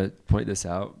just want to point this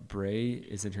out. Bray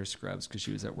is in her scrubs because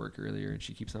she was at work earlier, and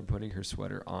she keeps on putting her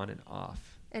sweater on and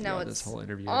off. And now it's this whole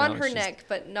interview. on her neck,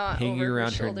 but not hanging over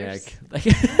around her her neck.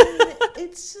 shoulders.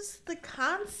 It's just the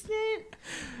constant.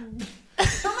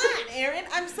 Come on, Aaron.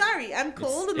 I'm sorry. I'm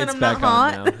cold and then I'm not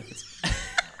hot.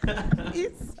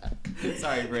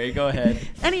 Sorry, Bray. Go ahead.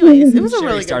 Anyways, it was a Shari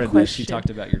really good started question. this. She talked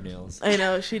about your nails. I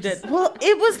know she did. Well,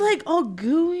 it was like all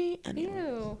gooey. Anyway,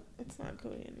 Ew. it's not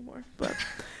gooey anymore. But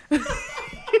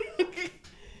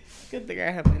good thing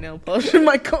I have my nail polish in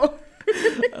my car.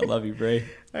 I love you, Bray.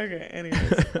 Okay. Anyways,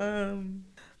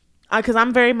 because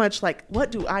I'm very much like,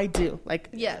 what do I do? Like,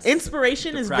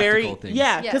 inspiration is very things.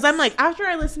 Because I'm like, after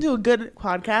I listen to a good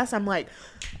podcast, I'm like,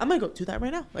 I'm gonna go do that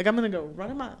right now. Like, I'm gonna go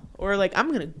run a mile, or like,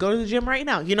 I'm gonna go to the gym right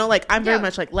now. Like, I'm very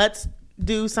much like, let's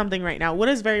do something right now. What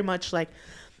is very much like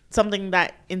something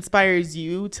that inspires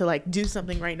you to like do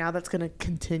something right now that's gonna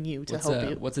continue to help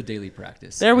you? What's a daily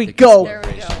practice? There we go.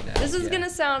 This is gonna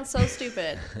sound so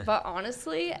stupid, but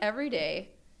honestly, every day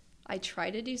I try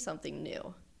to do something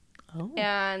new. Oh.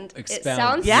 And it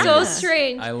sounds so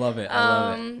strange. I love it.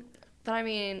 But I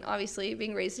mean, obviously,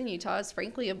 being raised in Utah is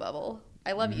frankly a bubble.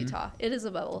 I love Utah. It is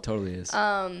a bubble. It totally is.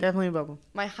 Definitely a bubble.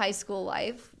 My high school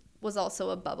life was also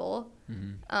a bubble.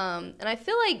 And I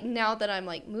feel like now that I'm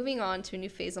like moving on to a new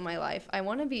phase of my life, I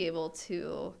want to be able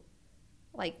to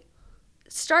like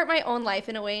start my own life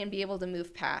in a way and be able to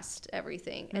move past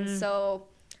everything. And so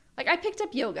like I picked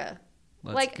up yoga.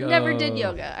 Never did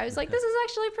yoga. I was like, this is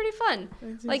actually pretty fun.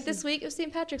 Like this week it was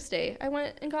St. Patrick's Day. I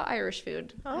went and got Irish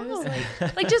food. I was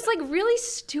like just like really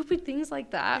stupid things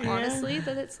like that, honestly,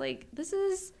 that it's like,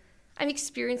 I'm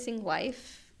experiencing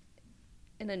life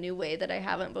in a new way that I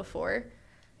haven't before.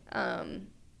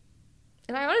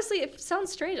 And I honestly, it sounds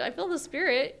strange. I feel the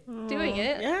Spirit doing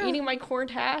it, eating my corned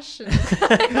hash.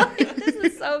 And like, this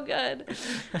is so good.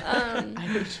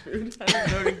 Irish food. I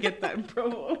don't know where to get that in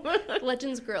Provo.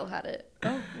 Legends Grill had it.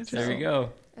 Oh, there you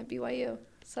go. At BYU.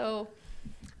 So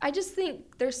I just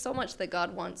think there's so much that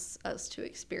God wants us to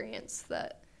experience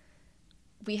that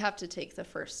we have to take the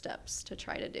first steps to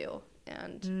try to do.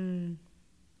 And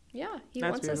He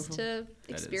wants us to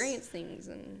experience things.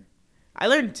 And I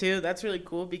learned too, that's really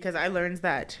cool, because I learned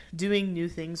that doing new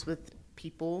things with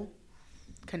people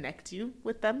connect you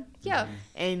with them. Yeah.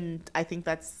 And I think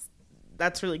that's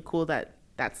really cool,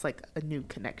 that's like a new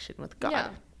connection with God. Yeah.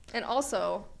 And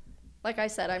also, like I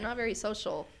said, I'm not very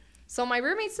social. So my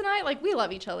roommates and I, like, we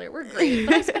love each other. We're great.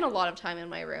 But I spend a lot of time in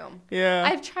my room. Yeah.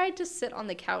 I've tried to sit on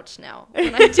the couch now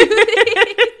when I do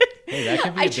things. Hey, that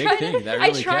can be a big thing. That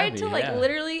really I tried can be, to like yeah.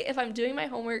 literally, if I'm doing my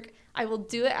homework, I will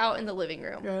do it out in the living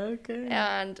room. Okay.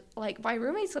 And like my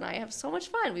roommates and I have so much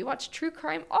fun. We watch true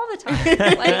crime all the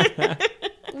time. Like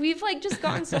we've like just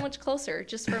gotten so much closer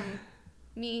just from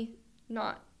me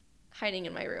not hiding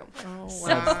in my room. Oh, So-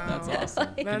 That's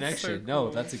awesome. That's Connection. so No,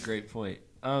 cool. that's a great point.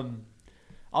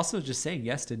 Also, just saying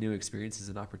yes to new experiences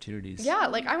and opportunities. Yeah,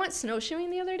 like I went snowshoeing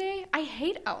the other day. I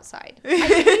hate outside. I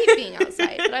hate being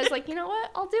outside. But I was like, you know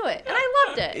what? I'll do it. And I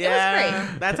loved it. It was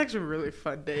great. That's actually a really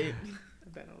fun date.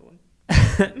 I've been on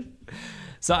one.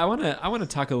 So I want to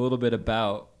talk a little bit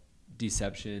about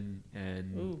deception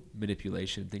and Ooh.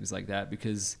 manipulation, things like that,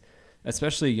 because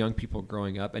especially young people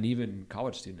growing up and even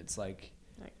college students, like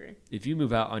I agree. if you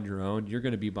move out on your own, you're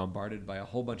going to be bombarded by a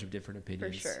whole bunch of different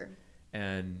opinions. For sure.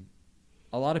 And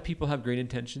a lot of people have great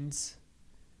intentions.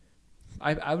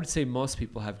 I would say most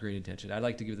people have great intention. I'd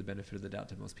like to give the benefit of the doubt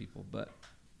to most people, but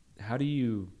how do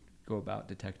you go about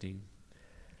detecting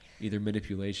either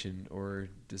manipulation or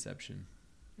deception?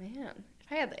 Man,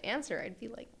 if I had the answer, I'd be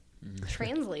like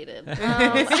translated.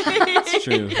 That's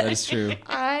true. That is true.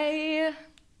 I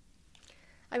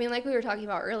mean, like we were talking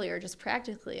about earlier, just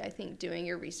practically, I think doing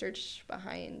your research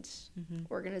behind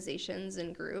organizations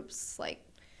and groups, like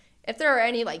if there are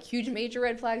any like huge major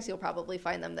red flags, you'll probably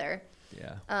find them there.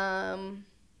 Yeah.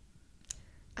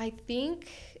 I think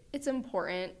it's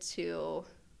important to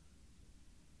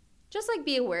just like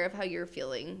be aware of how you're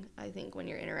feeling. I think when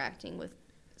you're interacting with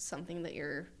something that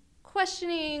you're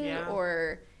questioning, Yeah.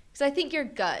 or because I think your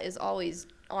gut is always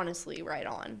honestly right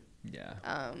on. Yeah.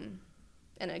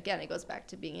 And again, it goes back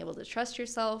to being able to trust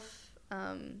yourself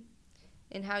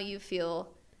in how you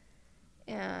feel.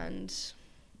 And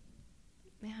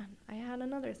man, I had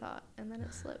another thought and then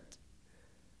it slipped.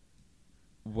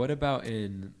 What about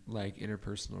in like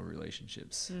interpersonal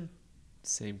relationships? Mm.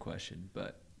 Same question,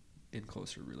 but in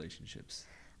closer relationships.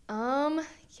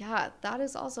 Yeah, that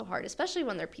is also hard, especially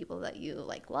when they're people that you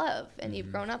like love and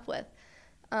you've grown up with.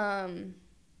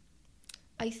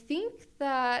 I think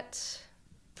that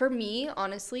for me,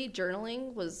 honestly,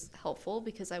 journaling was helpful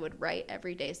because I would write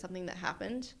every day something that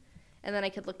happened, and then I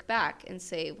could look back and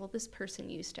say, well, this person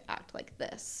used to act like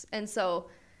this. And so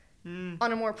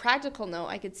on a more practical note,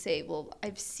 I could say, well,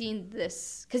 I've seen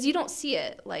this, because you don't see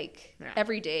it like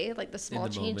every day, like the small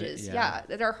the moment, changes. yeah.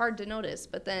 That are hard to notice.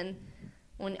 But then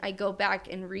when I go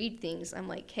back and read things, I'm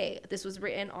like, hey, this was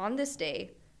written on this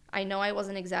day. I know I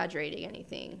wasn't exaggerating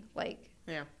anything. Like,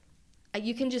 Yeah.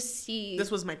 you can just see. This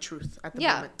was my truth at the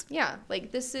yeah, moment. yeah.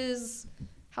 Like, this is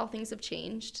how things have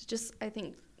changed. Just, I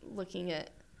think, looking at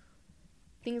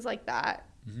things like that.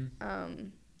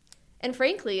 And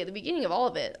frankly, at the beginning of all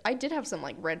of it, I did have some,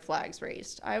 like, red flags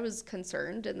raised. I was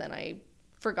concerned, and then I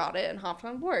forgot it and hopped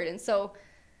on board. And so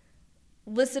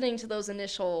listening to those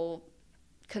initial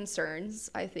concerns,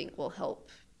 I think, will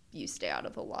help you stay out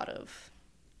of a lot of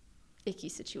icky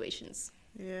situations.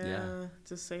 Yeah,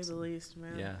 to say the least,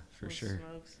 man. Yeah, for Holy sure.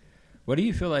 smokes. What do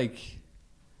you feel like?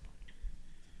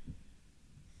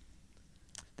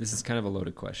 This is kind of a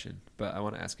loaded question, but I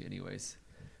want to ask it anyways.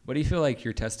 What do you feel like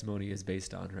your testimony is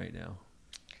based on right now?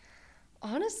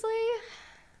 Honestly,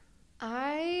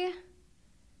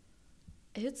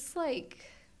 it's like,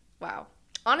 wow.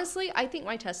 Honestly, I think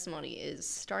my testimony is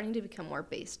starting to become more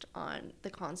based on the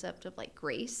concept of like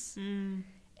grace.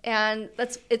 And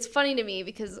it's funny to me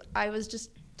because I was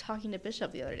just talking to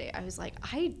Bishop the other day. I was like,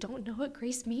 I don't know what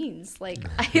grace means. Like,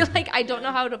 I don't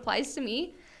know how it applies to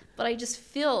me, but I just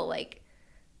feel like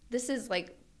this is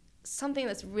like something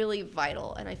that's really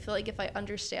vital. And I feel like if I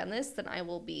understand this, then I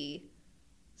will be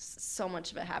so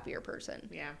much of a happier person.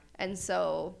 Yeah. And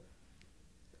so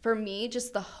for me,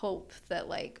 just the hope that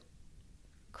like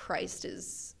Christ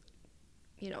is,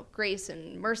 grace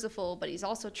and merciful, but he's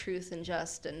also truth and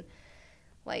just, and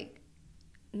like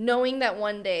knowing that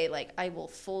one day, like I will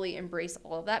fully embrace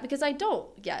all of that, because I don't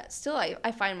yet. Still,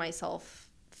 I find myself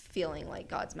feeling like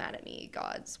God's mad at me,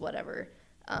 God's whatever.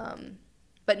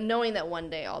 But knowing that one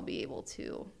day I'll be able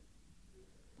to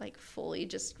like fully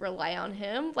just rely on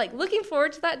him, like looking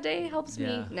forward to that day helps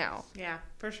me now. Yeah,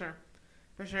 for sure.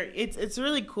 For sure. It's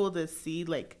really cool to see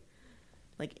like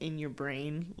in your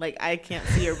brain. Like I can't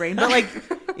see your brain, but like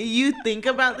you think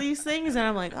about these things and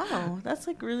I'm like, oh, that's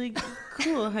like really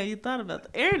cool how you thought about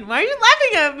that. Aaron, why are you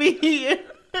laughing at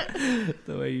me?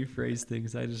 The way you phrase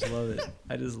things, I just love it.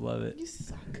 I just love it. You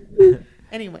suck.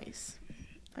 Anyways,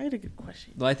 I had a good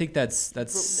question. Well, I think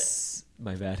that's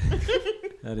my bad.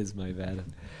 That is my bad.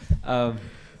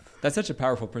 That's such a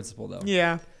powerful principle, though.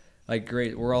 Yeah. Like,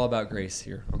 great. We're all about grace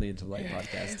here on the Into Light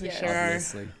podcast. Yeah. Sure are.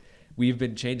 Obviously, we've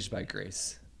been changed by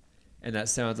grace, And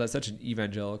that's such an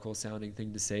evangelical sounding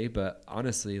thing to say, but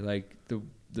honestly, like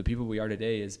the people we are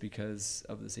today is because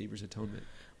of the Savior's atonement.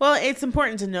 Well, it's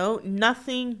important to note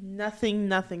nothing,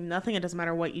 it doesn't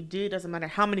matter what you do, it doesn't matter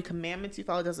how many commandments you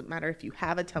follow, it doesn't matter if you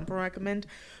have a temple recommend,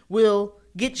 will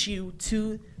get you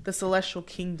to the celestial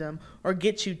kingdom or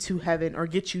get you to heaven or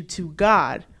get you to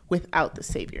God without the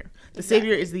Savior. The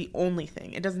Savior is the only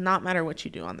thing. It does not matter what you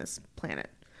do on this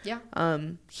planet. Yeah.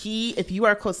 If you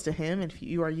are close to him, and if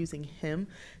you are using him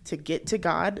to get to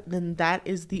God, then that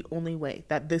is the only way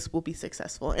that this will be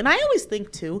successful. And I always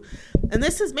think too, and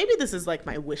this is like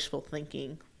my wishful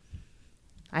thinking.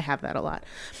 I have that a lot,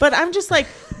 but I'm just like,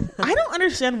 I don't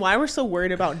understand why we're so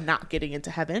worried about not getting into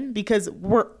heaven, because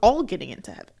we're all getting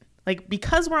into heaven. Like,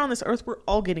 because we're on this earth, we're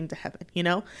all getting to heaven, you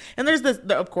know? And there's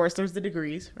of course, there's the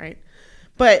degrees, right?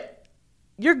 But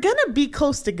you're going to be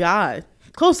close to God,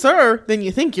 closer than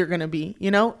you think you're going to be, you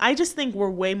know? I just think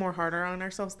we're way more harder on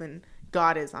ourselves than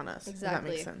God is on us. Exactly. If that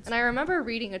makes sense. And I remember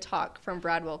reading a talk from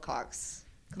Brad Wilcox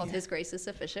called His Grace is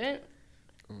Sufficient.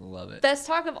 Love it. Best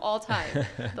talk of all time.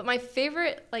 But my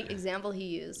favorite example he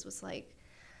used was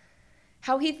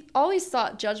how he always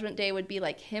thought Judgment Day would be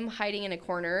like him hiding in a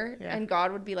corner, and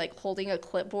God would be like holding a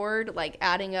clipboard, like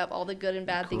adding up all the good and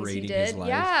bad things he did.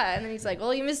 Yeah. And then he's like,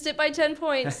 well, you missed it by 10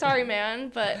 points. Sorry,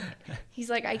 man. But he's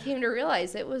like, I came to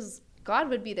realize it was God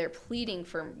would be there pleading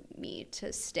for me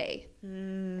to stay.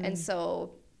 And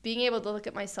so being able to look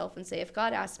at myself and say, if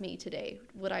God asked me today,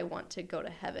 would I want to go to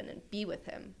heaven and be with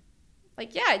him?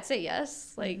 Like, yeah, I'd say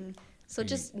yes. So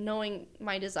just knowing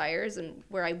my desires and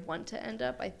where I want to end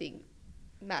up, I think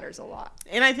matters a lot.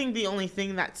 And I think the only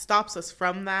thing that stops us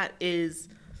from that is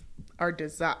our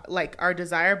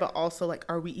desire, but also like,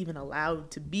 are we even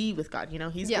allowed to be with God? You know,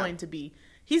 he's going to be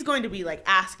like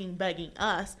asking, begging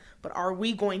us, but are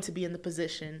we going to be in the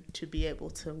position to be able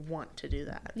to want to do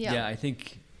that? Yeah, I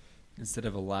think instead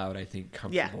of allowed, I think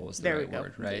comfortable is the right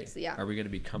word, right? Yeah. Are we going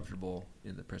to be comfortable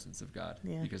in the presence of God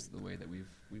because of the way that we've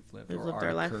lived or are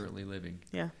our life. Currently living?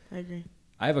 Yeah, I agree.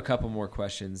 I have a couple more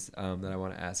questions that I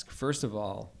want to ask. First of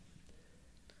all,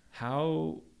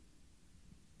 who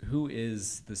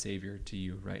is the Savior to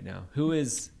you right now?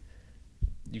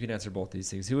 You can answer both these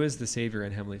things. Who is the Savior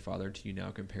and Heavenly Father to you now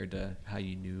compared to how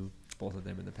you knew both of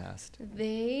them in the past?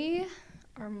 They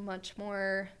are much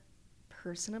more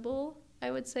personable,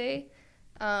 I would say.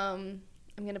 I'm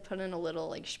going to put in a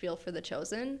little spiel for The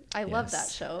Chosen. I love that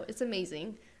show. It's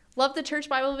amazing. Love the church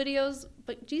Bible videos,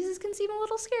 but Jesus can seem a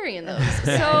little scary in those.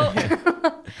 So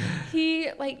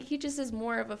he just is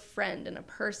more of a friend and a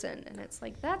person, and it's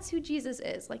like, that's who Jesus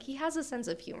is. Like, he has a sense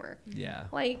of humor. Yeah.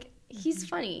 Like, he's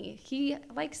funny. He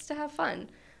likes to have fun.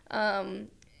 And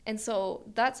so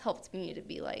that's helped me to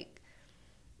be like,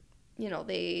 you know,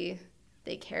 they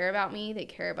care about me. They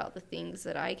care about the things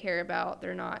that I care about.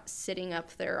 They're not sitting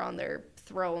up there on their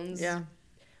thrones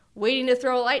waiting to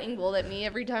throw a lightning bolt at me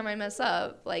every time I mess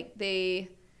up. They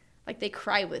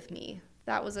cry with me.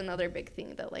 That was another big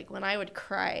thing, that when I would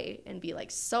cry and be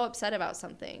so upset about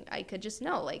something, I could just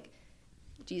know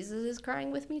Jesus is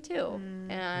crying with me too.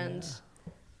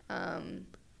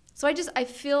 So I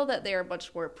feel that they are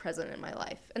much more present in my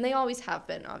life, and they always have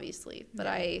been, obviously, but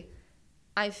I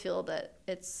feel that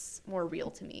it's more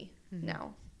real to me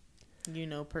now. You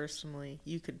know, personally,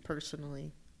 you could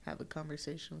personally have a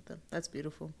conversation with them. That's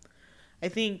beautiful. I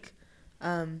think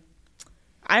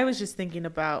I was just thinking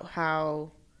about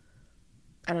how,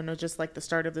 I don't know, just the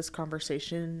start of this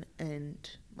conversation and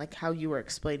how you were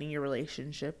explaining your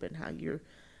relationship and how you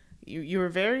were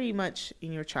very much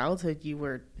in your childhood, you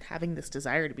were having this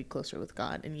desire to be closer with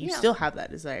God, and you still have that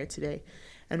desire today.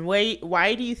 And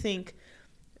why do you think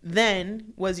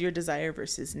then was your desire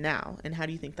versus now, and how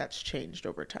do you think that's changed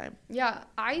over time? Yeah,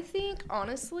 I think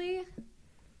honestly,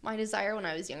 my desire when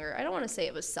I was younger, I don't want to say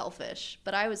it was selfish,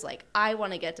 but I was I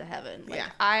want to get to heaven.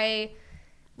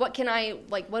 What do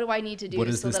I need to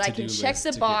do so that I can check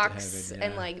the box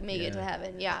and make it to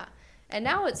heaven? Yeah. And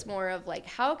now it's more of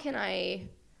how can I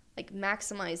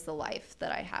maximize the life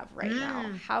that I have right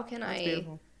now? How can I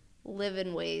beautiful. Live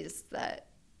in ways that,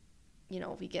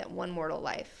 we get one mortal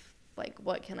life?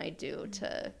 What can I do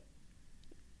to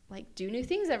do new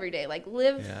things every day?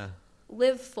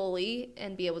 Live fully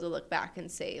and be able to look back and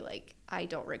say I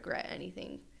don't regret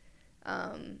anything.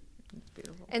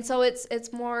 Beautiful. And so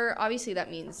it's more, obviously that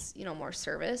means more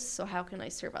service. So how can I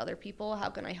serve other people? How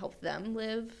can I help them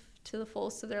live to the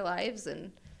fullest of their lives?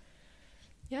 And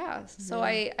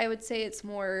I would say it's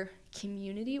more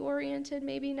community oriented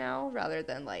maybe now, rather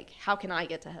than how can I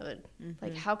get to heaven?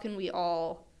 How can we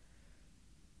all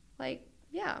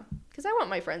because I want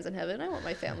my friends in heaven. I want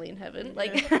my family in heaven.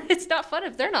 Like, it's not fun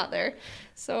if they're not there.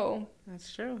 So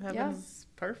that's true. Heaven's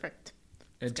perfect.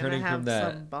 And It's gonna turning have from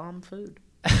that, some bomb food.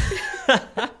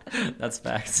 that's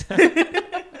facts.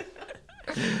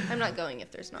 I'm not going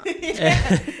if there's not.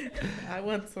 I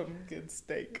want some good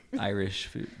steak. Irish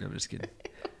food. No, I'm just kidding.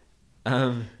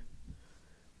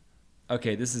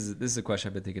 Okay, this is a question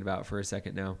I've been thinking about for a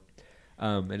second now,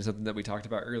 and it's something that we talked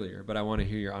about earlier. But I want to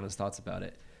hear your honest thoughts about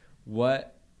it.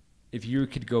 What if you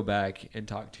could go back and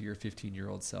talk to your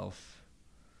 15-year-old self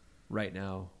right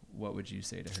now? What would you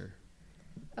say to her?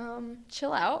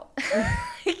 Chill out.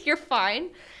 You're fine.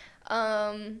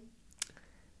 I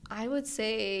would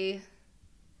say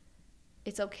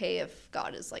it's okay if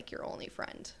God is like your only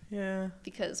friend. Yeah.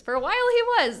 Because for a while he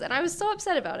was, and I was so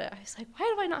upset about it. I was like,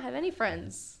 why do I not have any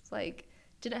friends? Like,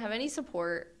 didn't have any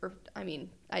support, or I mean,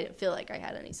 I didn't feel like I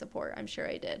had any support. I'm sure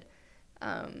I did.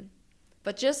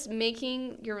 But just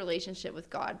making your relationship with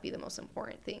God be the most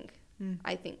important thing,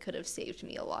 I think could have saved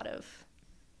me a lot of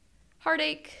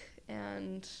heartache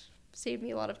and saved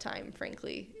me a lot of time,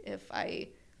 frankly, if I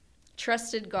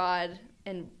trusted God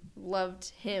and loved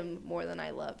him more than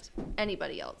I loved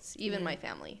anybody else, even my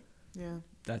family. Yeah.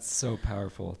 That's so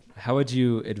powerful. How would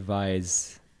you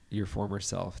advise your former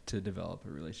self to develop a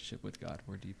relationship with God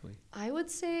more deeply? I would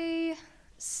say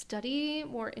study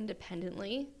more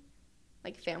independently.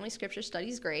 Like, family scripture study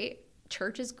is great.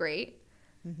 Church is great.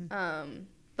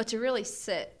 But to really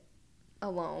sit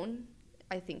alone,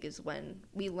 I think, is when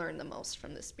we learn the most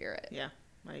from the Spirit. Yeah,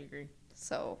 I agree.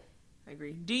 So I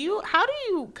agree.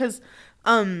 Because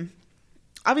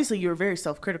obviously you were very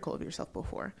self-critical of yourself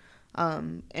before.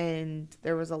 And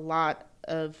there was a lot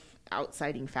of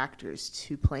outsiding factors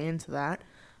to play into that.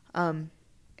 And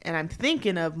I'm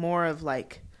thinking of more of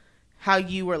like how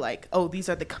you were like, oh, these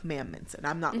are the commandments and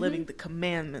I'm not living the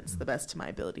commandments the best to my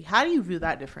ability. How do you view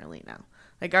that differently now?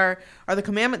 Like, are the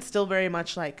commandments still very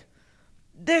much like,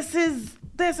 this is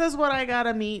what I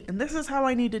gotta meet and this is how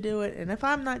I need to do it, and if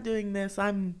I'm not doing this,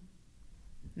 I'm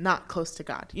not close to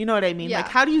God? You know what I mean? Yeah. Like,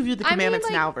 how do you view the commandments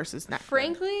now versus now?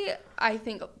 Frankly, I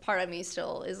think part of me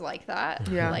still is like that.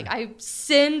 Yeah. Like, I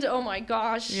sinned, oh my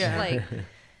gosh. Yeah. Like,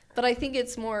 but I think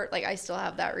it's more like I still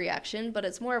have that reaction, but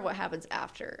it's more of what happens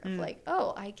after. Of like,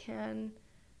 oh, I can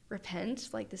repent.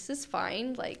 Like, this is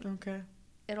fine. Like, Okay.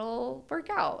 it'll work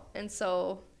out. And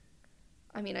so,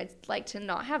 I mean, I'd like to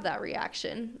not have that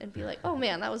reaction and be like, oh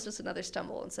man, that was just another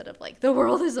stumble, instead of like, the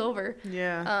world is over.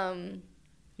 Yeah.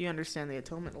 You understand the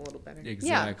atonement a little better.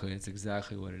 Exactly. Yeah. It's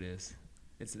exactly what it is.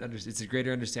 It's a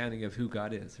greater understanding of who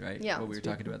God is, right? Yeah. What we were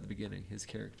talking about at the beginning, his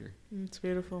character. It's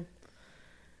beautiful.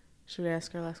 Should we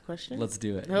ask our last question? Let's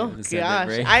do it. Oh,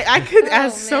 gosh. I could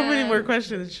ask so many man. more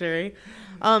questions, Shari.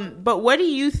 But what do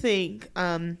you think,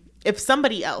 if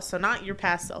somebody else, so not your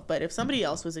past self, but if somebody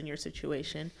else was in your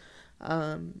situation,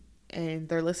 and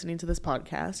they're listening to this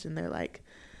podcast and they're like,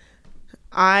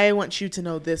 I want you to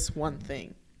know this one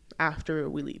thing after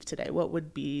we leave today, what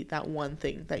would be that one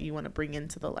thing that you want to bring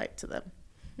into the light to them?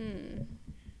 Give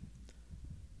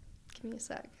me a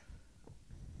sec.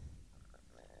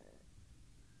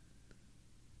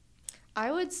 I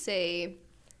would say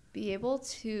be able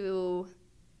to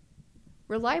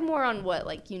rely more on what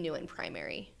like you knew in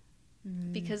primary.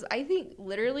 Because I think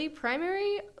literally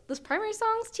those primary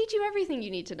songs teach you everything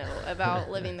you need to know about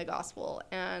living the gospel.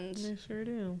 And They sure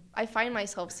do. I find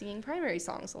myself singing primary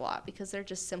songs a lot because they're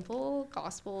just simple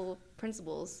gospel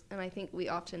principles. And I think we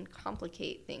often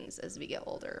complicate things as we get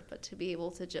older. But to be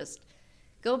able to just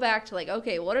go back to like,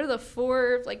 okay, what are the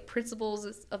 4 like principles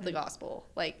of the gospel?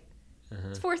 Like,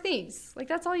 it's 4 things. Like,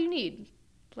 that's all you need.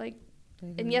 Like,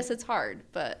 and yes, it's hard,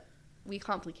 but we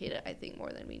complicate it, I think, more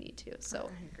than we need to. So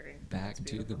I agree. Back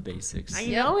to the basics. I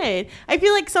know it. I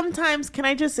feel like sometimes, can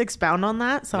I just expound on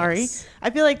that? Sorry. Yes.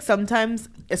 I feel like sometimes,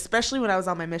 especially when I was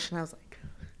on my mission, I was like,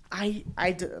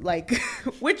 I did, like,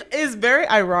 which is very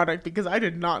ironic because I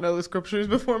did not know the scriptures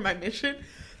before my mission.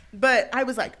 But I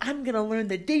was like, I'm going to learn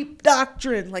the deep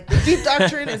doctrine. Like, the deep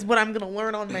doctrine is what I'm going to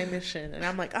learn on my mission. And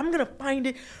I'm like, I'm going to find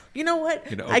it. You know what?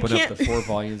 You're going to open up the 4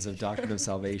 volumes of Doctrine of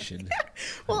Salvation.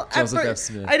 Well, Joseph at F. first,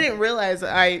 Smith. I didn't realize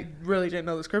I really didn't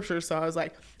know the scriptures. So I was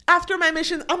like, after my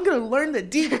mission, I'm going to learn the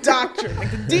deep doctrine.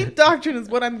 Like, the deep doctrine is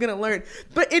what I'm going to learn.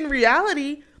 But in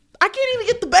reality, I can't even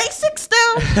get the basics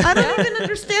down. I don't even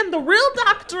understand the real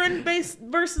doctrine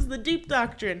versus the deep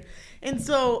doctrine. And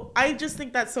so I just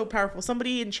think that's so powerful.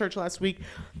 Somebody in church last week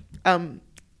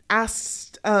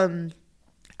asked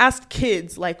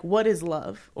kids, like, what is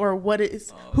love? Or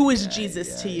who is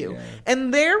Jesus to you? Yeah.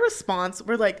 And their response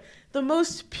were like the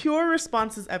most pure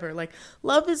responses ever. Like,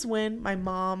 love is when my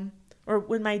mom Or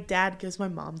when my dad gives my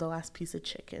mom the last piece of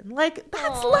chicken. Like,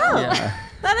 that's Aw. love. Yeah.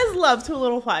 That is love to a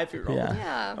little 5-year-old. Yeah.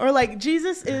 Yeah. Or like,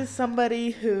 Jesus is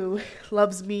somebody who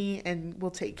loves me and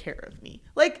will take care of me.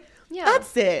 Like, Yeah.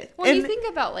 that's it. When And you think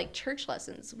about like church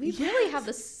lessons, we really Yes. have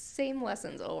the same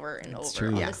lessons over and It's over true.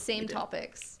 on Yeah, the same we do.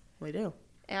 topics. we do.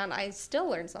 And I still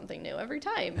learn something new every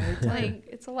time. It's like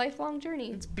it's a lifelong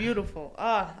journey. It's beautiful.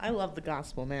 Ah, I love the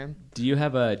gospel, man. Do you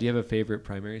have a favorite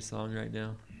primary song right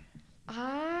now?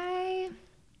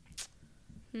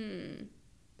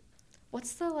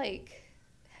 What's the like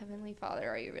Heavenly Father,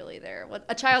 are you really there? What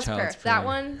a child's prayer. Child's That Prayer.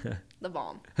 one, the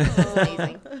bomb. It's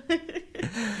amazing.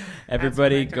 Everybody, That's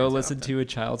what I go turn listen to to A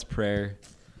Child's Prayer,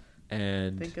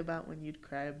 and Think about when you'd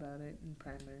cry about it in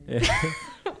primary.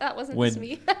 That wasn't When- just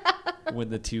me. when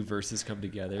the two verses come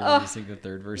together, Oh. when you sing the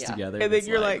third verse Yeah. together, And then it's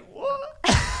you're like, what?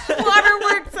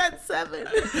 Waterworks at 7.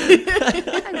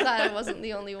 I'm glad I wasn't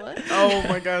the only one. Oh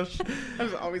my gosh. I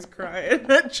was always crying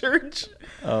at church.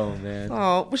 oh man,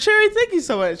 Oh, well, Shari, thank you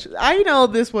so much. I know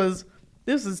this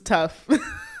is tough.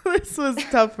 This was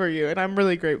tough for you, and I'm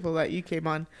really grateful that you came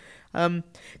on.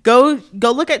 Go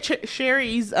look at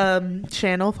Shari's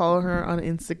channel. Follow her on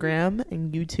Instagram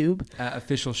and YouTube,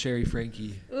 official Shari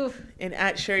Franke. Oof. and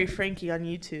at Shari Franke on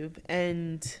YouTube,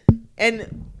 and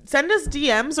send us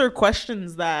DMs or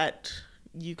questions that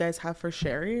you guys have for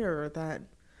Shari or that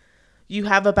you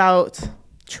have about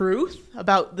truth,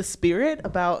 about the Spirit,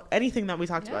 about anything that we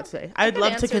talked Yeah. about today. I I'd could love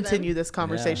to answer them. continue this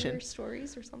conversation. Your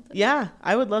stories or something. Yeah,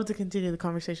 I would love to continue the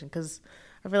conversation because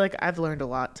I feel like I've learned a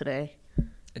lot today.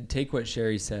 And take what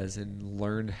Shari says and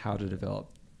learn how to develop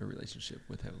a relationship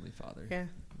with Heavenly Father. Yeah.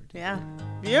 Yeah.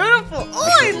 Beautiful.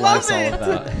 Oh, I love Life's all it.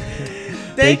 about.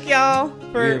 Thank y'all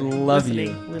for We love listening.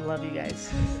 you. We love you guys.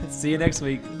 See you next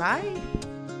week. Bye.